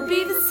ever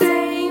be the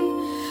same.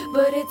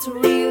 But it's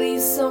really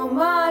so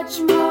much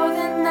more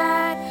than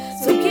that.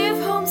 So give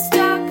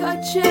Homestuck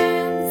a chance.